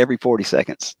occurs every 40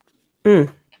 seconds.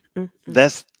 Mm-hmm.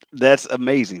 That's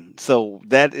amazing. So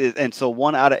that is, and so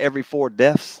 1 out of every 4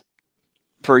 deaths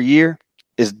per year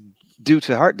is due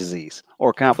to heart disease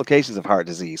or complications of heart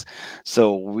disease.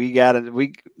 So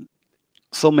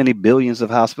so many billions of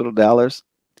hospital dollars,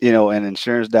 and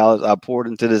insurance dollars are poured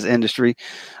into this industry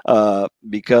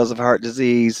because of heart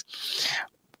disease.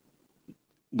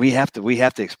 We have to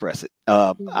express it.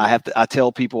 I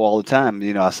tell people all the time,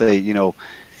 I say,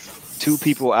 2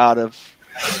 people out of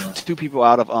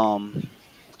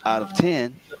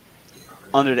 10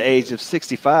 under the age of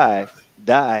 65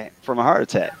 die from a heart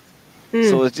attack.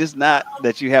 So it's just not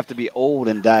that you have to be old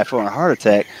and die from a heart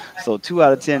attack. So 2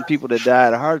 out of 10 people that die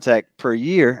of a heart attack per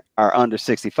year are under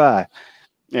 65.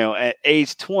 At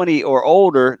age 20 or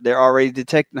older, they're already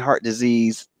detecting heart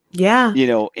disease. Yeah.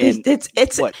 And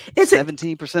it's what,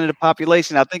 17% of the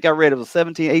population. I think I read it was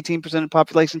 18% of the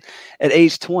population at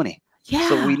age 20. Yeah.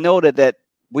 So we know that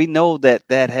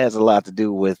has a lot to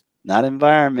do with not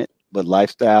environment, but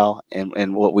lifestyle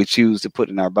and what we choose to put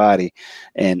in our body.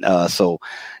 And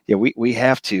we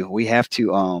have to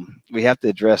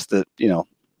address the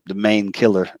main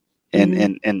killer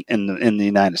in the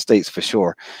United States for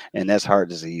sure. And that's heart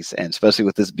disease. And especially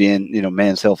with this being,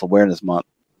 Men's Health Awareness Month,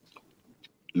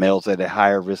 males at a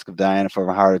higher risk of dying from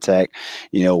a heart attack.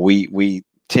 We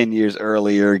 10 years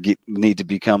earlier need to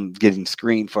become getting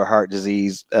screened for heart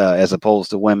disease as opposed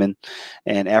to women.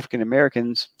 And African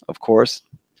Americans, of course,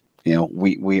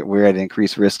 we're at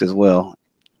increased risk as well.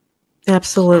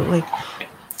 Absolutely.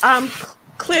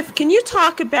 Cliff, can you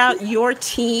talk about your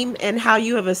team and how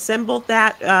you have assembled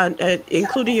that,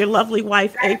 including your lovely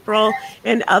wife, April,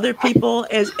 and other people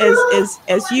as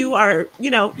you are,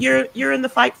 you're in the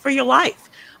fight for your life.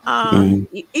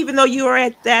 Even though you are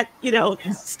at that,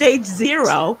 stage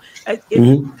 0,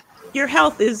 your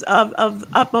health is of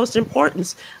utmost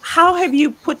importance. How have you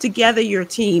put together your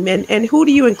team, and who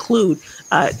do you include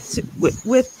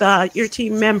with your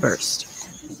team members?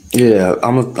 Yeah,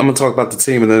 I'm gonna talk about the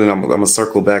team, and then I'm gonna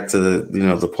circle back to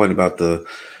the point about the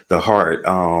heart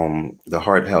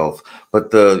health.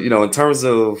 But in terms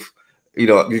of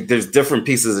there's different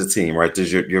pieces of the team, right?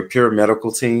 There's your pure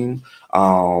medical team,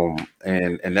 and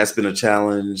that's been a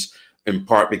challenge in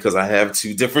part because I have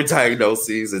 2 different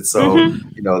diagnoses, and so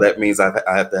that means I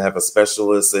have to have a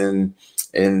specialist in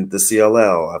the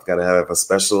CLL. I've got to have a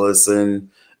specialist in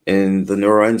the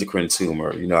neuroendocrine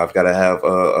tumor. I've got to have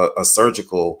a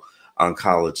surgical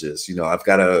oncologist. I've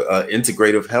got a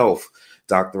integrative health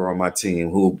doctor on my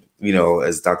team who,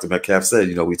 as Dr. Metcalf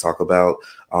said, we talk about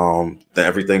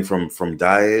everything from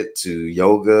diet to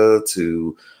yoga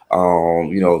to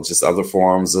just other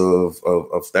forms of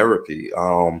therapy.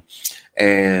 So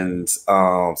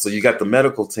you got the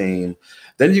medical team.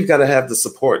 Then you've got to have the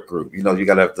support group. You got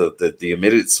to have the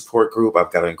admitted support group.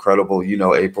 I've got an incredible,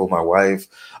 April, my wife,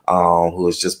 who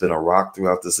has just been a rock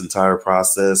throughout this entire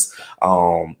process.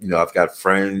 I've got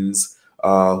friends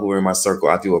who are in my circle.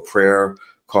 I do a prayer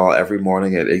call every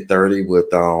morning at 8:30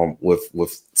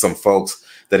 with some folks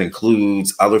that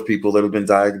includes other people that have been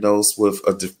diagnosed with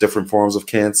different forms of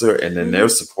cancer, and then their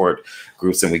support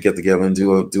groups, and we get together and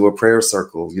do a prayer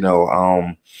circle.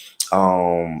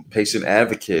 Patient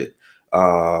advocate.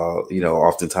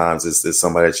 Oftentimes is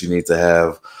somebody that you need to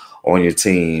have on your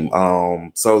team.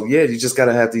 You just got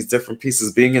to have these different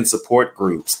pieces. Being in support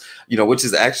groups, which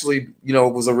is actually,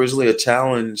 was originally a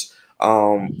challenge.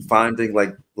 Finding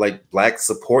like Black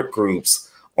support groups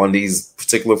on these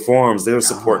particular forums. There are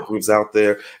support groups out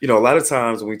there. A lot of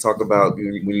times when we talk about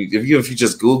if you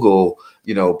just Google,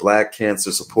 Black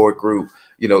cancer support group,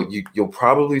 you'll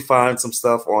probably find some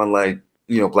stuff on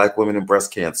Black women and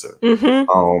breast cancer.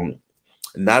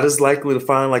 Not as likely to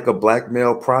find like a Black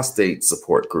male prostate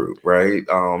support group, right?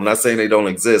 I'm not saying they don't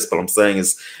exist, but I'm saying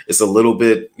it's a little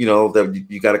bit, that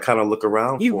you got to kind of look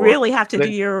around. You really have to do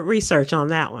your research on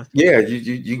that one. Yeah,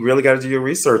 you really got to do your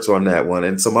research on that one,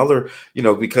 and some other,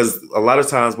 because a lot of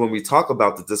times when we talk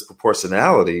about the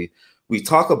disproportionality, we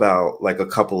talk about like a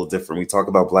couple of different, we talk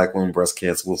about Black women breast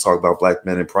cancer, we'll talk about Black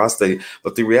men and prostate,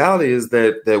 but the reality is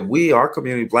that we, our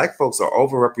community, Black folks, are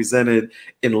overrepresented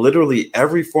in literally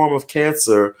every form of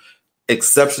cancer,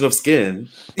 exception of skin,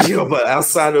 but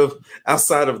outside of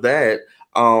that,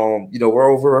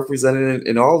 we're overrepresented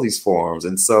in all these forms.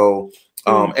 And so,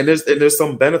 and there's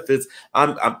some benefits.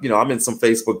 I'm in some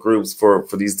Facebook groups for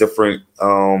these different,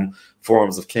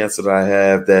 forms of cancer that I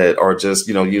have that are just,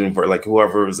 universal, like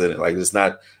whoever is in it, like it's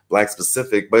not Black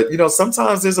specific, but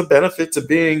sometimes there's a benefit to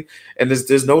being, and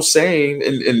there's no shame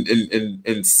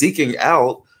in seeking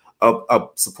out a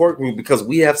support group, because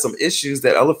we have some issues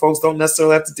that other folks don't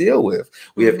necessarily have to deal with.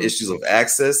 We have issues of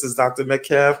access, as Dr.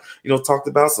 Metcalf, talked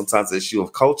about, sometimes the issue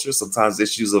of culture, sometimes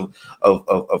issues of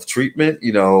treatment,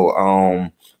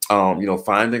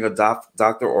 finding a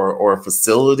doctor or a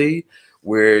facility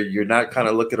where you're not kind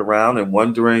of looking around and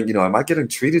wondering, am I getting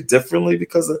treated differently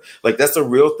because of, like, that's a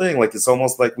real thing. Like, it's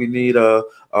almost like we need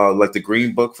like the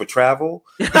green book for travel.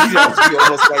 We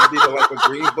almost like need a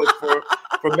green book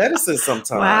for medicine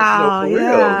sometimes. Wow, for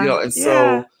real. And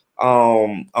so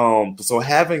so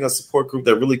having a support group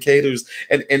that really caters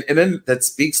and then that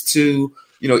speaks to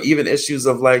even issues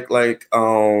of like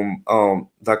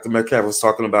Dr. Metcalf was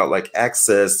talking about, like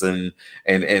access and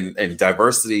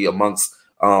diversity amongst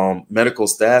medical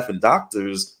staff and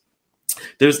doctors.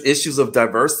 There's issues of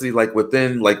diversity like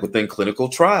within clinical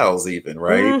trials even,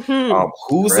 right?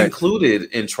 Who's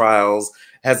included in trials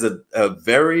has a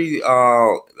very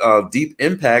deep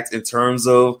impact in terms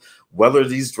of whether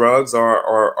these drugs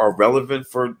are relevant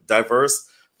for diverse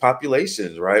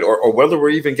populations, right? Or whether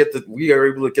we are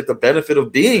able to get the benefit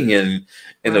of being in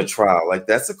a trial. Like,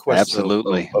 that's a question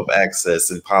of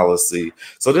access and policy.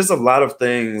 So there's a lot of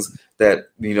things that,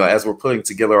 as we're putting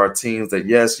together our teams, that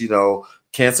yes,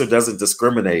 cancer doesn't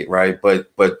discriminate, right?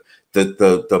 But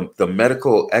the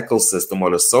medical ecosystem or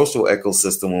the social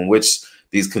ecosystem in which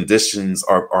these conditions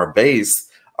are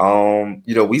based,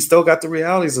 we still got the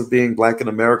realities of being Black in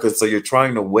America. So you're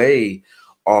trying to weigh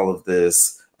all of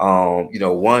this.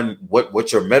 One,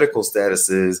 what your medical status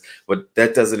is, but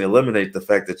that doesn't eliminate the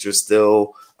fact that you're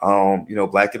still,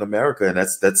 Black in America. And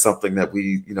that's something that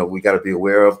we got to be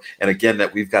aware of. And again,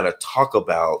 that we've got to talk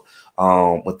about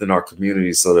within our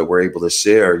community so that we're able to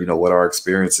share, what our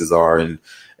experiences are and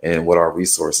what our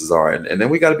resources are. And then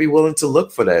we got to be willing to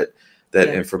look for that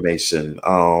information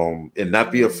and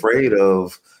not be afraid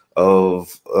of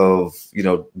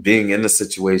being in the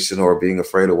situation or being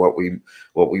afraid of what we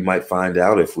might find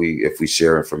out if we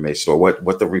share information or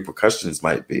what the repercussions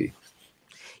might be.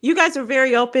 You guys are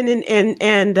very open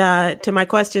and to my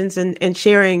questions and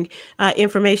sharing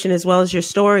information as well as your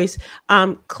stories.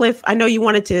 Cliff, I know you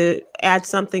wanted to add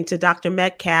something to Dr.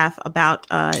 Metcalf about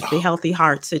the Healthy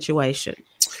Heart situation.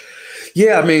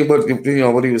 Yeah, I mean,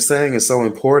 what he was saying is so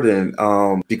important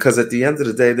because at the end of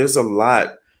the day, there's a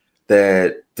lot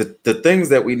that the things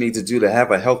that we need to do to have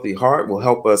a healthy heart will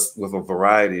help us with a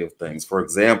variety of things. For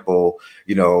example,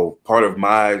 part of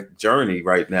my journey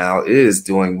right now is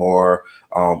doing more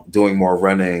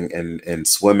running and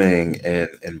swimming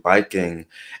and biking,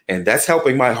 and that's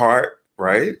helping my heart,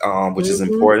 right? Which is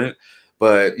important.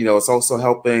 But it's also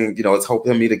helping. It's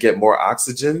helping me to get more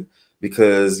oxygen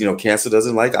because cancer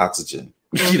doesn't like oxygen.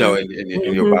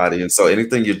 In your body, and so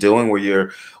anything you're doing where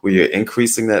you're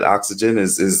increasing that oxygen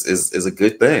is a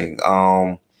good thing.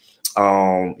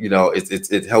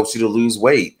 It helps you to lose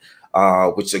weight,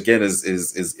 which again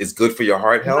is good for your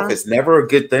heart health. It's never a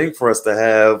good thing for us to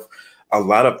have a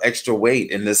lot of extra weight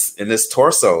in this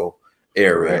torso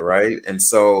area, right? And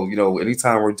so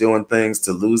anytime we're doing things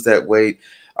to lose that weight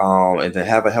and to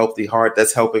have a healthy heart,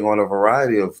 that's helping on a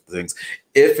variety of things.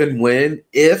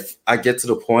 If I get to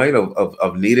the point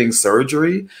of needing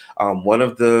surgery, one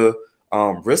of the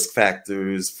risk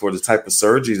factors for the type of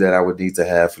surgery that I would need to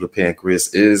have for the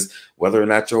pancreas is whether or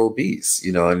not you're obese.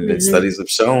 And studies have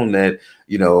shown that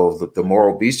the more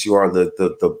obese you are,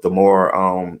 the more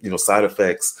side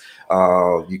effects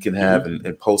you can have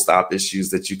and post-op issues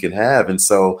that you can have. And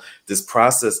so this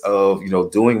process of,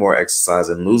 doing more exercise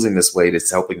and losing this weight is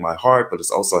helping my heart, but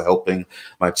it's also helping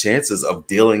my chances of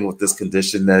dealing with this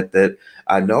condition that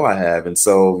I know I have. And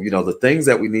so, the things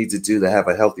that we need to do to have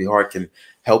a healthy heart can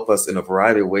help us in a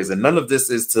variety of ways. And none of this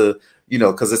is to,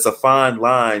 because it's a fine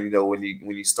line, when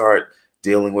you start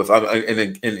dealing with,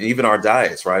 and even our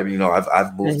diets, right?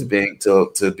 I've moved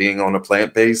to being on a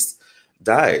plant-based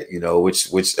diet,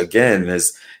 which again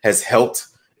has helped.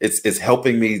 It's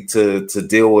helping me to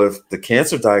deal with the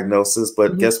cancer diagnosis.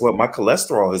 But guess what? My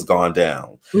cholesterol has gone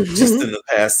down just in the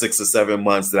past 6 or 7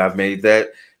 months that I've made that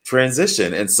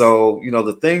transition. And so,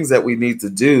 the things that we need to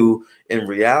do in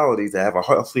reality, to have a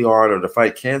healthy heart or to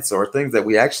fight cancer are things that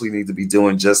we actually need to be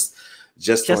doing just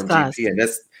on GP. And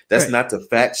that's not to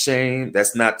fat shame.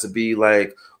 That's not to be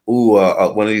like,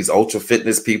 one of these ultra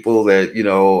fitness people that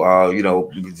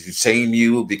shame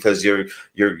you because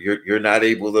you're not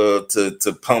able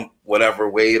to pump whatever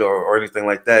weight or anything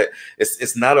like that.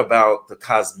 It's not about the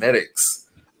cosmetics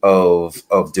of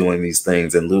doing these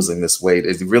things and losing this weight.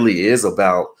 It really is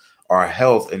about our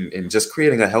health and just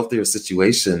creating a healthier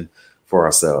situation for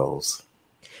ourselves.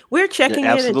 We're checking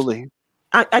in. Absolutely.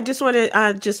 I just want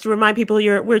to just remind people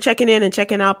we're checking in and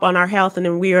checking up on our health, and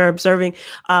then we are observing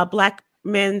Black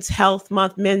Men's Health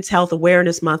Month, Men's Health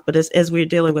Awareness Month, but as we're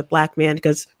dealing with Black men,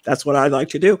 because that's what I like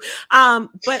to do.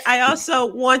 But I also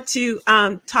want to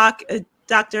talk,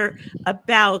 Doctor,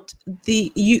 about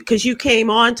because you came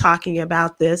on talking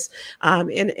about this,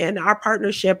 and our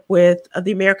partnership with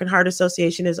the American Heart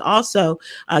Association has also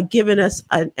given us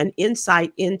an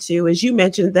insight into, as you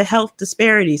mentioned, the health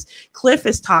disparities. Cliff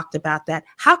has talked about that.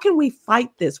 How can we fight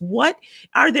this?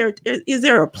 Is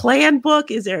there a plan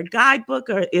book? Is there a guidebook,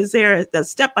 or is there a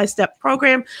step-by-step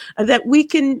program that we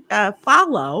can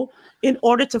follow in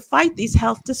order to fight these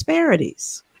health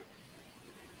disparities?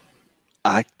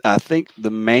 I think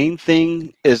the main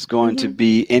thing is going to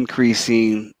be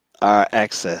increasing our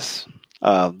access.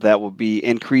 That will be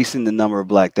increasing the number of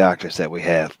Black doctors that we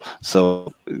have.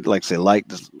 So, like I say, a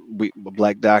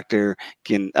Black doctor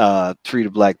can treat a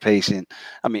Black patient.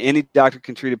 I mean, any doctor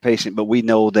can treat a patient, but we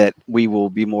know that we will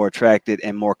be more attracted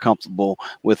and more comfortable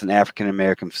with an African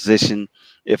American physician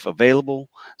if available.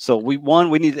 So, we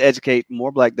need to educate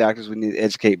more Black doctors. We need to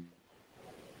educate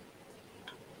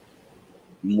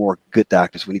more good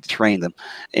doctors. We need to train them,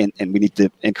 and we need to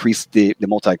increase the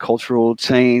multicultural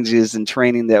changes and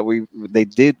training that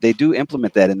they do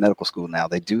implement that in medical school now.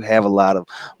 They do have a lot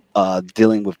of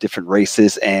dealing with different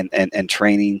races and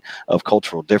training of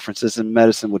cultural differences in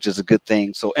medicine, which is a good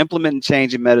thing. So implementing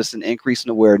change in medicine,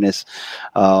 increasing awareness,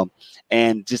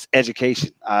 and just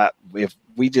education. If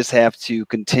we just have to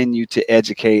continue to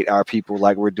educate our people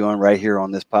like we're doing right here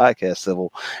on this podcast,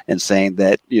 Sybil, and saying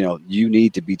that, you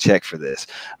need to be checked for this,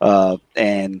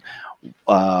 and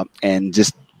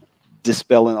just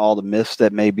dispelling all the myths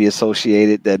that may be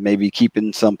associated, that may be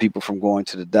keeping some people from going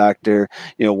to the doctor.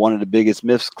 One of the biggest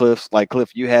myths, Cliff,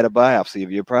 you had a biopsy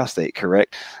of your prostate,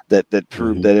 correct? That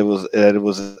proved that it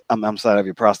was I'm sorry, of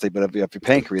your prostate, but of your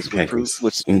pancreas,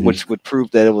 which would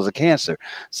prove that it was a cancer.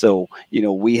 So,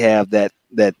 we have that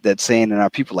saying in our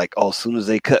people, like, as soon as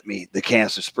they cut me, the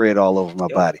cancer spread all over my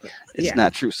body. It's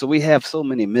not true. So we have so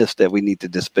many myths that we need to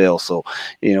dispel. So,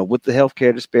 with the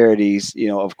healthcare disparities,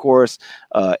 of course,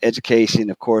 education,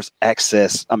 of course,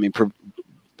 access. I mean,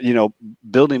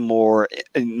 building more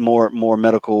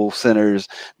medical centers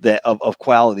that of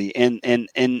quality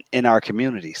in our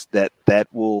communities that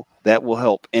will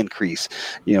help increase,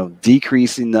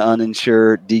 decreasing the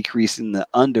uninsured, decreasing the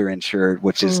underinsured,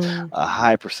 which is a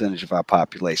high percentage of our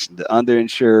population. The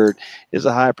underinsured is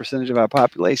a high percentage of our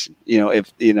population.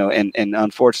 And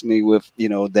unfortunately, with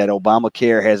that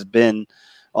Obamacare has been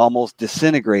almost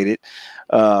disintegrated.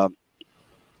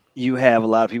 You have a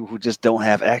lot of people who just don't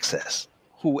have access,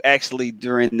 who actually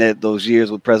during those years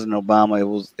with President Obama,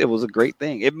 it was a great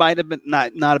thing. It might have been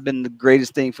not have been the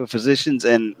greatest thing for physicians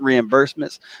and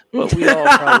reimbursements, but we all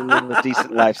probably live a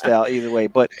decent lifestyle either way.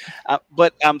 But I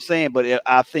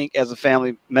think as a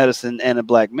family medicine and a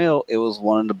Black male, it was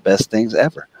one of the best things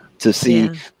ever to see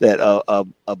that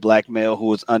a Black male who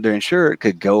was underinsured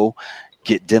could go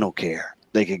get dental care.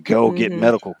 They could go get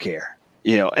medical care.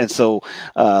 And so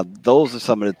those are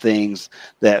some of the things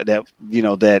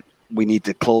that we need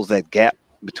to close that gap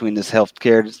between this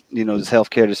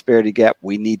healthcare disparity gap.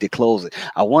 We need to close it.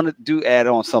 I wanted to add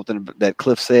on something that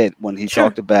Cliff said when he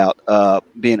talked about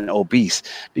being obese,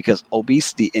 because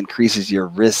obesity increases your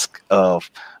risk of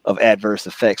adverse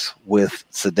effects with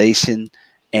sedation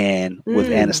and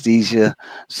with anesthesia.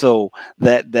 So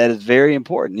that is very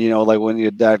important. Like when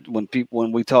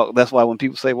we talk, that's why when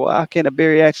people say, well, how can a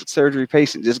bariatric surgery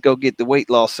patient just go get the weight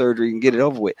loss surgery and get it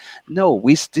over with? No,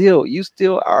 you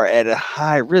still are at a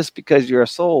high risk because you're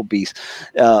so obese.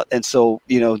 And so,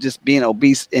 just being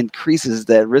obese increases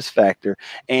that risk factor.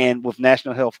 And with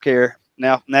National Health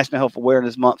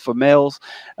Awareness Month for males,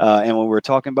 and when we're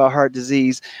talking about heart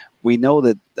disease, we know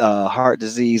that heart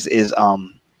disease is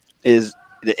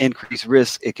the increased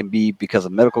risk. It can be because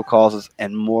of medical causes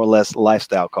and more or less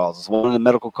lifestyle causes. One of the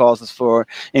medical causes for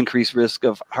increased risk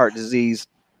of heart disease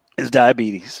is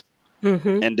diabetes,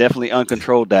 and definitely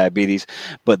uncontrolled diabetes.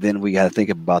 But then we got to think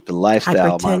about the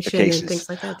lifestyle modifications, and things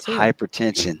like that too.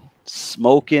 Hypertension,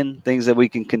 smoking, things that we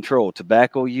can control,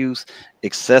 tobacco use,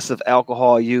 excessive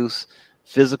alcohol use,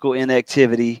 physical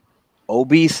inactivity,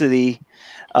 obesity,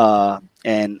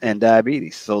 and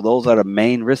diabetes. So those are the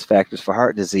main risk factors for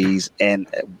heart disease. And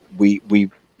we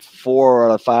 4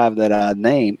 out of 5 that I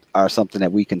named are something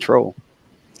that we control.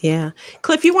 Yeah.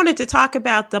 Cliff, you wanted to talk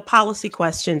about the policy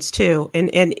questions too and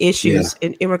issues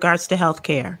in regards to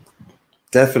healthcare.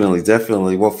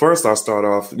 Definitely. Well, first I'll start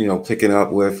off, picking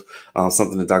up with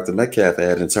something that Dr. Metcalf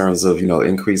had in terms of,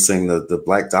 increasing the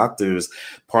Black doctors.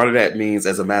 Part of that means,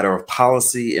 as a matter of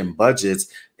policy and budgets,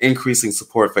 increasing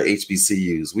support for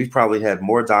HBCUs. We've probably had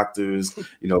more doctors,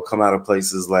 come out of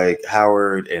places like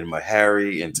Howard and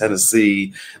Meharry in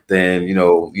Tennessee than, a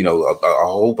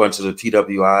whole bunch of the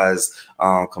PWIs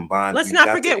combined. Let's not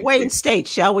forget Wayne State,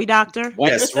 shall we, Doctor?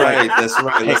 That's right.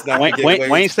 Let's not forget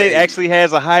Wayne State actually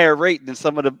has a higher rate than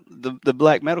some of the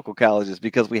Black medical colleges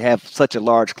because we have such a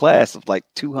large class of like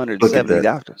 270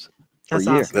 doctors. That's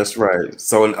awesome. That's right.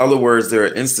 So in other words, there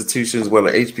are institutions,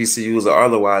 whether HBCUs or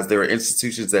otherwise, there are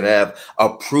institutions that have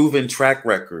a proven track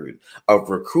record of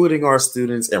recruiting our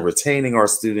students and retaining our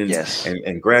students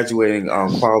and graduating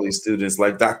quality students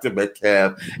like Dr.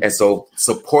 Metcalf. And so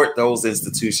support those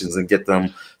institutions and get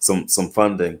them some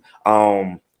funding.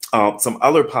 Some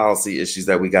other policy issues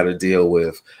that we got to deal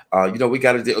with. We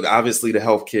got to deal obviously the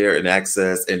healthcare and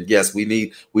access. And yes, we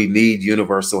need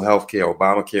universal healthcare.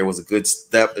 Obamacare was a good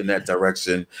step in that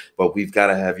direction, but we've got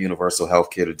to have universal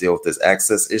healthcare to deal with this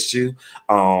access issue.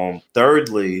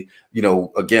 Thirdly,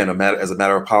 again, as a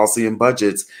matter of policy and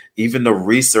budgets, even the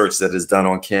research that is done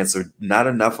on cancer, not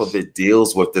enough of it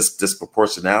deals with this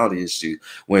disproportionality issue.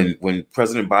 When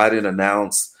President Biden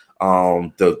announced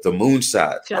the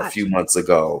moonshot a few months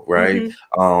ago, right?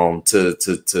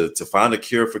 To find a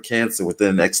cure for cancer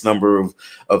within X number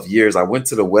of years. I went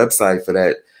to the website for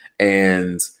that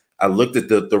and I looked at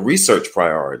the research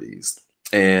priorities.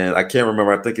 And I can't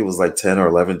remember, I think it was like 10 or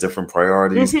 11 different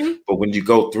priorities. But when you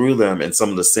go through them and some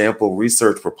of the sample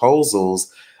research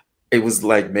proposals, it was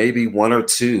like maybe 1 or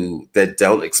 2 that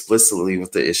dealt explicitly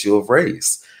with the issue of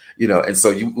race. And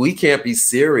so we can't be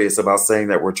serious about saying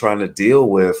that we're trying to deal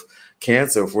with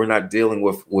cancer if we're not dealing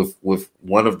with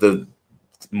one of the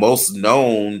most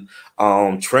known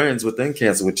trends within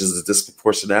cancer, which is the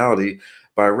disproportionality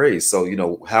by race. So,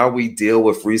 how we deal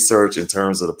with research in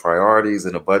terms of the priorities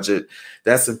and the budget,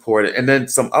 that's important. And then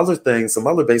some other things, some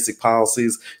other basic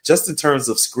policies, just in terms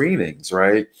of screenings,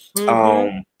 right?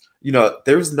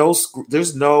 There's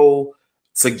no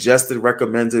suggested,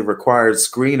 recommended, required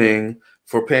screening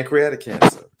for pancreatic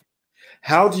cancer.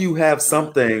 How do you have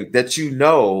something that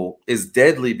is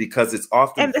deadly because it's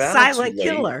often and the silent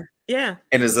killer,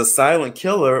 and is a silent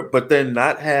killer, but then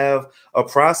not have a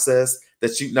process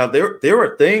that there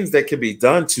are things that can be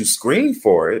done to screen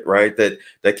for it, right? That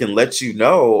can let even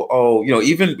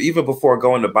before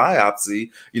going to biopsy,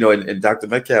 and Dr.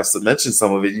 Metcalf mentioned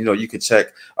some of it. You can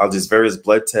check these various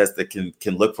blood tests that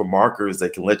can look for markers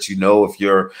that can let you know if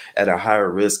you're at a higher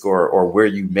risk or where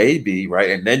you may be, right?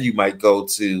 And then you might go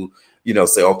to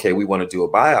say, okay, we want to do a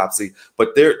biopsy,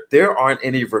 but there aren't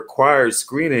any required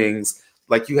screenings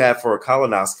like you have for a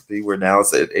colonoscopy, where now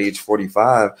it's at age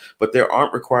 45, but there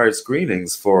aren't required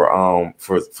screenings for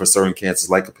certain cancers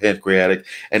like a pancreatic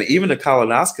and even a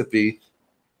colonoscopy.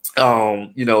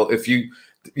 If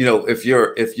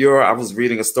you're, I was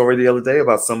reading a story the other day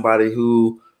about somebody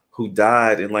who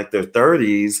died in like their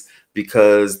 30s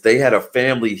because they had a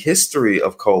family history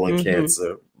of colon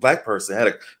cancer. Black person had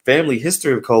a family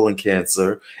history of colon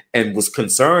cancer and was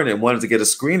concerned and wanted to get a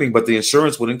screening, but the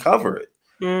insurance wouldn't cover it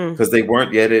because they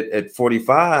weren't yet at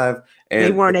 45. And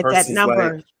they weren't at that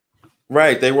number.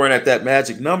 Right. They weren't at that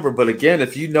magic number. But again,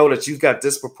 if you know that you've got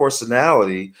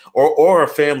disproportionality or a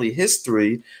family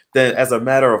history, then as a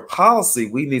matter of policy,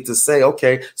 we need to say,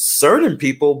 okay, certain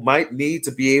people might need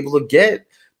to be able to get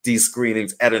these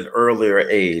screenings at an earlier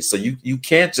age. So you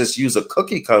can't just use a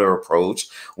cookie cutter approach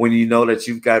when you know that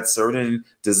you've got certain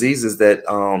diseases that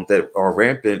are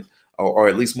rampant or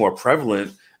at least more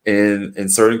prevalent in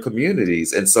certain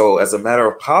communities. And so as a matter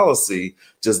of policy,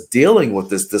 just dealing with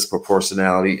this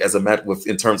disproportionality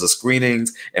in terms of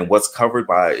screenings and what's covered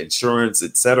by insurance,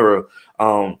 et cetera,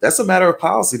 that's a matter of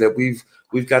policy that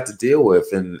we've got to deal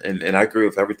with. And I agree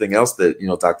with everything else that,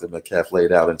 Dr. Metcalf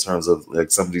laid out in terms of like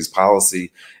some of these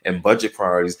policy and budget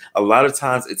priorities. A lot of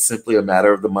times it's simply a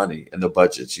matter of the money and the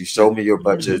budgets. You show me your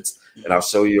budgets and I'll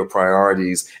show you your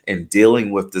priorities, and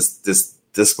dealing with this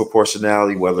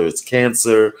disproportionality, whether it's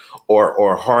cancer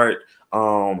or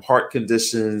heart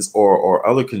conditions or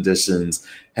other conditions,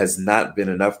 has not been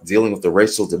enough. Dealing with the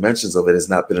racial dimensions of it has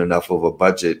not been enough of a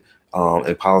budget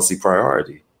and policy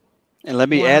priority. And let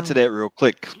me add to that real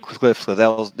quick, Cliff,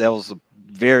 because that was a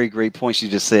very great point you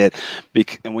just said.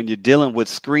 And when you're dealing with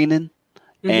screening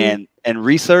and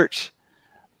research,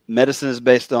 medicine is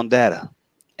based on data.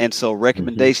 And so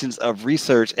recommendations of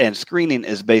research and screening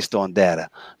is based on data.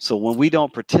 So when we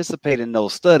don't participate in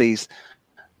those studies,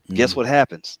 guess what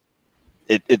happens?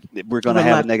 We're going to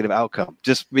have a negative outcome.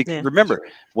 Just remember,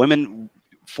 women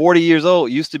 40 years old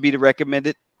used to be the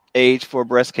recommended age for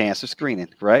breast cancer screening,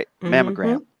 right?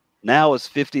 Mammogram. Now it's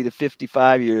 50 to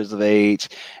 55 years of age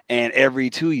and every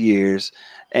 2 years.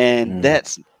 And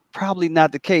that's probably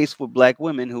not the case with Black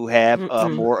women who have a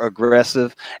more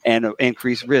aggressive and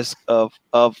increased risk of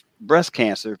breast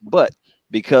cancer. But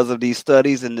because of these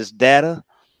studies and this data,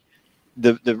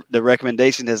 the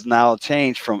recommendation has now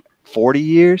changed from 40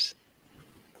 years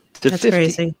to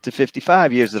 50 to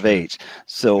 55 years of age.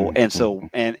 So it's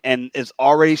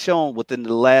already shown within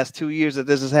the last 2 years that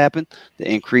this has happened, the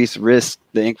increased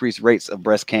rates of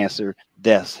breast cancer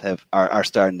deaths are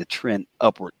starting to trend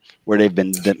upward, where they've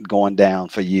been going down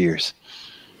for years.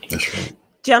 That's right.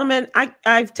 Gentlemen,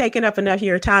 I've taken up enough of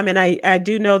your time, and I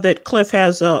do know that Cliff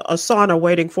has a sauna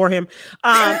waiting for him,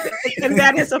 and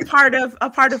that is a part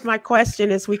of my question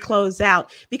as we close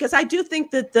out, because I do think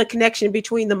that the connection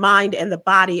between the mind and the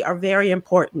body are very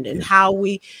important, and how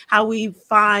we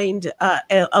find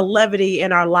a levity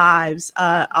in our lives,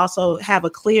 also have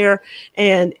a clear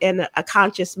and a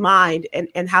conscious mind,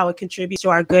 and how it contributes to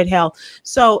our good health.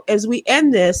 So as we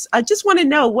end this, I just want to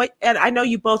know and I know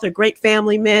you both are great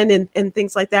family men and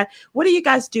things like that. What do you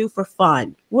guys do for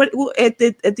fun? What at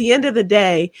the end of the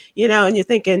day, and you're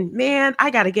thinking, man,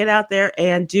 I got to get out there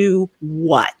and do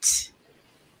what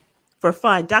for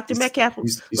fun? Dr. Metcalf, you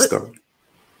start.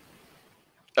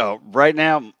 Right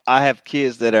now, I have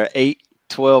kids that are 8,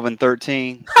 12, and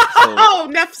 13. So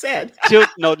enough said.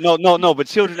 No. But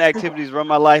children activities run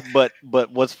my life. But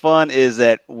what's fun is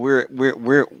that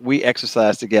we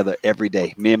exercise together every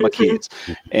day. Me and my kids,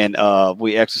 and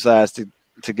we exercise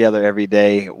together every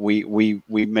day. We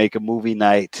make a movie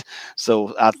night.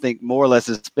 So I think more or less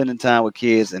it's spending time with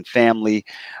kids and family.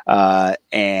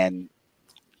 And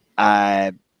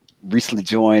I recently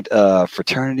joined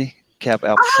Fraternity Kappa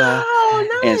Alpha Psi.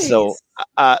 Oh, nice.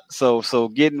 And so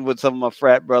getting with some of my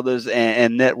frat brothers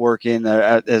and networking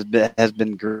has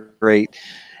been great.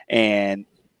 And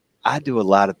I do a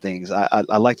lot of things.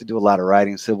 I like to do a lot of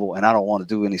writing, Sybil, and I don't want to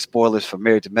do any spoilers for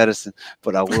Married to Medicine,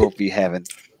 but I will be having.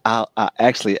 I'll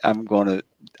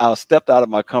step out of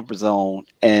my comfort zone,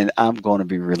 and I'm going to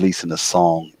be releasing a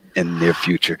song in the near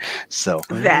future. So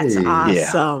that's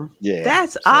awesome. Yeah.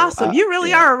 That's awesome. You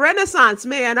really are a Renaissance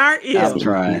man, aren't you? I'm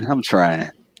trying.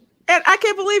 And I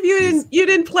can't believe you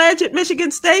didn't pledge at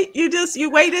Michigan State. You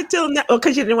waited till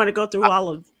because you didn't want to go through all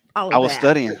of I was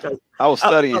studying. I was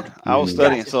studying.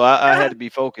 Gotcha. So I had to be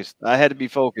focused.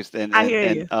 And I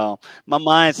hear you. My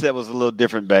mindset was a little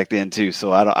different back then too.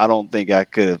 So I don't think I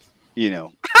could have,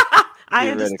 I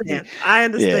understand.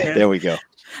 Yeah, there we go.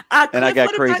 Cliff, and I got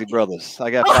crazy brothers. I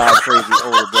got 5 crazy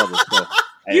older brothers. So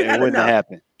it wouldn't have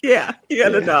happened. Yeah, you got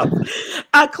to know.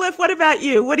 Cliff, what about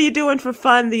you? What are you doing for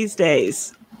fun these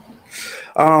days?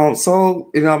 So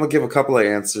I'm gonna give a couple of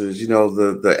answers.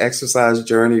 The exercise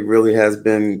journey really has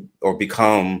been or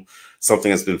become something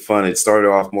that's been fun. It started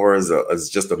off more as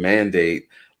just a mandate,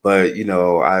 but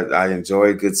I enjoy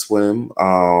a good swim.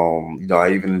 I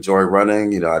even enjoy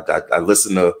running. I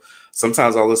listen to.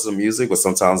 Sometimes I'll listen to music, but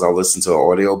sometimes I'll listen to an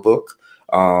audio book.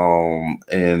 So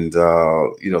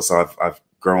I've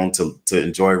grown to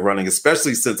enjoy running,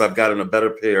 especially since I've gotten a better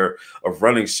pair of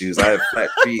running shoes. I have flat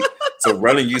feet, so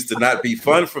running used to not be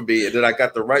fun for me. And then I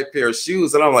got the right pair of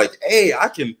shoes, and I'm like, hey, I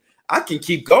can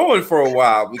keep going for a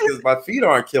while because my feet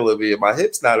aren't killing me and my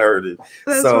hips not hurting.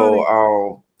 That's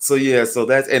So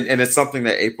that's and it's something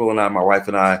that April and I, my wife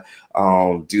and I,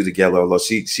 do together. Although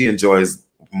she enjoys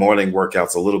morning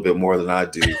workouts a little bit more than I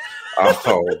do.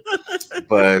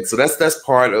 But so that's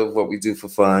part of what we do for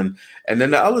fun. And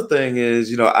then the other thing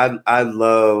is, I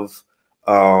love,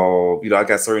 I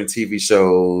got certain TV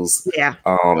shows,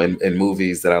 and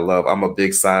movies that I love. I'm a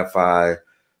big sci-fi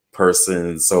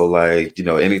person. So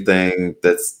anything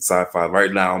that's sci-fi.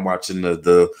 Right now I'm watching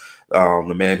the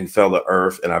Man Who Fell to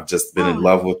Earth, and I've just been in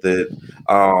love with it.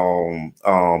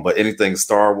 But anything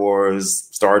Star Wars,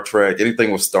 Star Trek,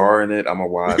 anything with star in it, I'm gonna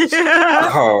watch.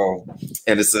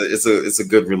 And it's a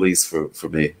good release for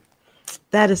me.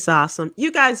 That is awesome. You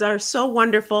guys are so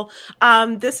wonderful.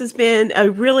 This has been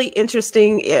a really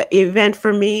interesting event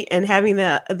for me, and having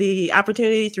the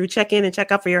opportunity through Check In and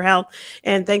Check Out for Your Health.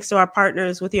 And thanks to our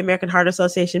partners with the American Heart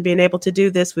Association being able to do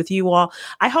this with you all.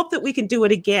 I hope that we can do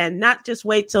it again, not just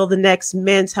wait till the next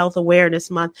Men's Health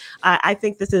Awareness Month. I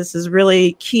think that this is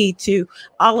really key to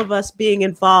all of us being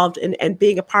involved and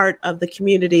being a part of the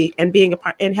community and being a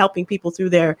part and helping people through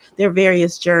their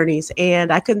various journeys.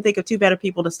 And I couldn't think of two better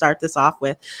people to start this off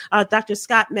with. Dr.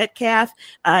 Scott Metcalf,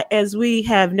 as we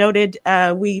have noted,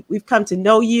 we've come to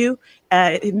know you,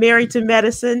 married to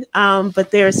medicine, but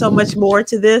there's so much more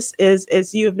to this,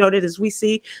 as you have noted, as we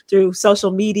see through social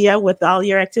media with all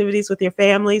your activities with your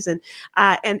families, and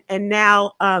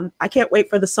now I can't wait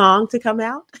for the song to come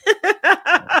out.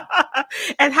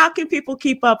 And how can people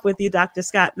keep up with you, Dr.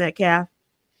 Scott Metcalf?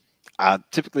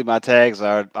 Typically my tags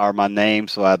are my name.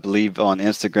 So I believe on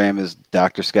Instagram is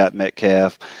Dr. Scott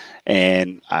Metcalf,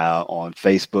 and on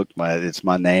Facebook, it's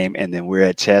my name. And then we're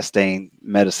at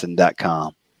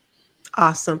ChastainMedicine.com.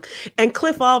 Awesome. And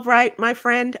Cliff Albright, my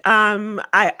friend,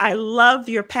 I love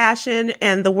your passion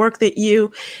and the work that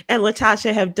you and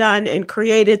Latasha have done and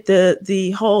created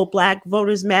the whole Black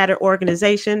Voters Matter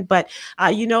organization. But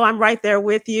I'm right there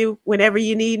with you whenever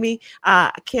you need me.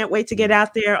 I can't wait to get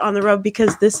out there on the road,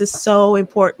 because this is so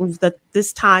important, that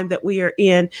this time that we are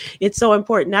in. It's so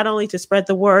important not only to spread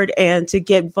the word and to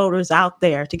get voters out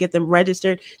there, to get them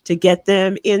registered, to get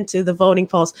them into the voting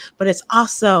polls, but it's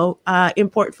also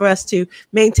important for us to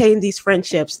maintain these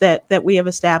friendships that we have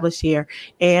established here.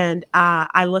 And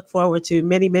I look forward to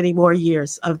many, many more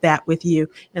years of that with you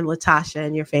and Latasha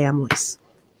and your families.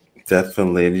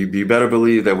 Definitely. And you better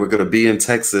believe that we're going to be in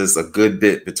Texas a good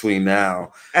bit between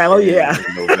now and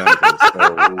November.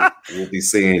 So we'll be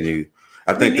seeing you.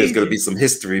 I think there's going to be some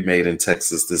history made in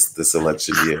Texas this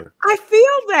election year. I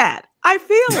feel that. I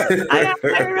feel it. I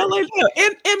really do.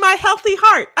 In my healthy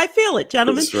heart, I feel it,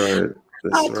 gentlemen. That's right.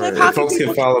 That's right. And folks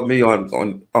can follow me on.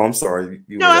 Oh, I'm sorry.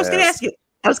 I was going to ask you.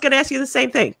 I was going to ask you the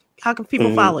same thing. How can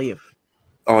people follow you?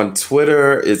 On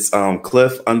Twitter, it's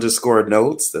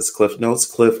Cliff_notes. That's Cliff Notes,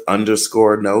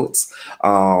 Cliff_notes.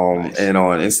 Nice. And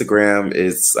on Instagram,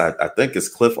 it's I think it's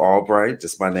Cliff Albright,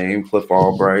 just my name, Cliff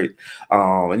Albright.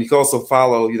 And you can also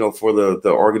follow, for the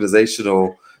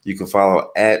organizational, you can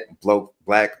follow at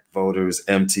Black Voters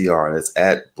MTR. That's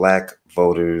at Black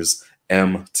Voters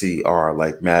MTR,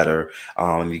 like matter.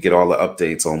 You get all the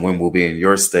updates on when we'll be in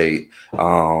your state,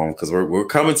 because we're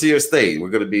coming to your state. We're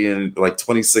going to be in like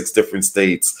 26 different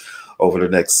states over the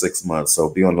next 6 months. So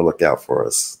be on the lookout for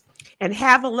us. And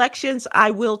have elections, I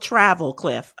will travel,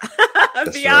 Cliff.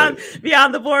 beyond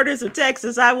the borders of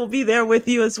Texas, I will be there with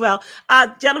you as well.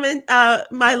 Gentlemen,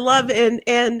 my love and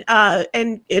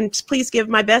please give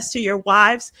my best to your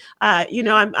wives.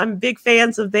 I'm big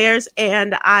fans of theirs,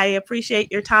 and I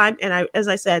appreciate your time. And as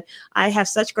I said, I have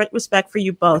such great respect for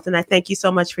you both, and I thank you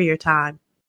so much for your time.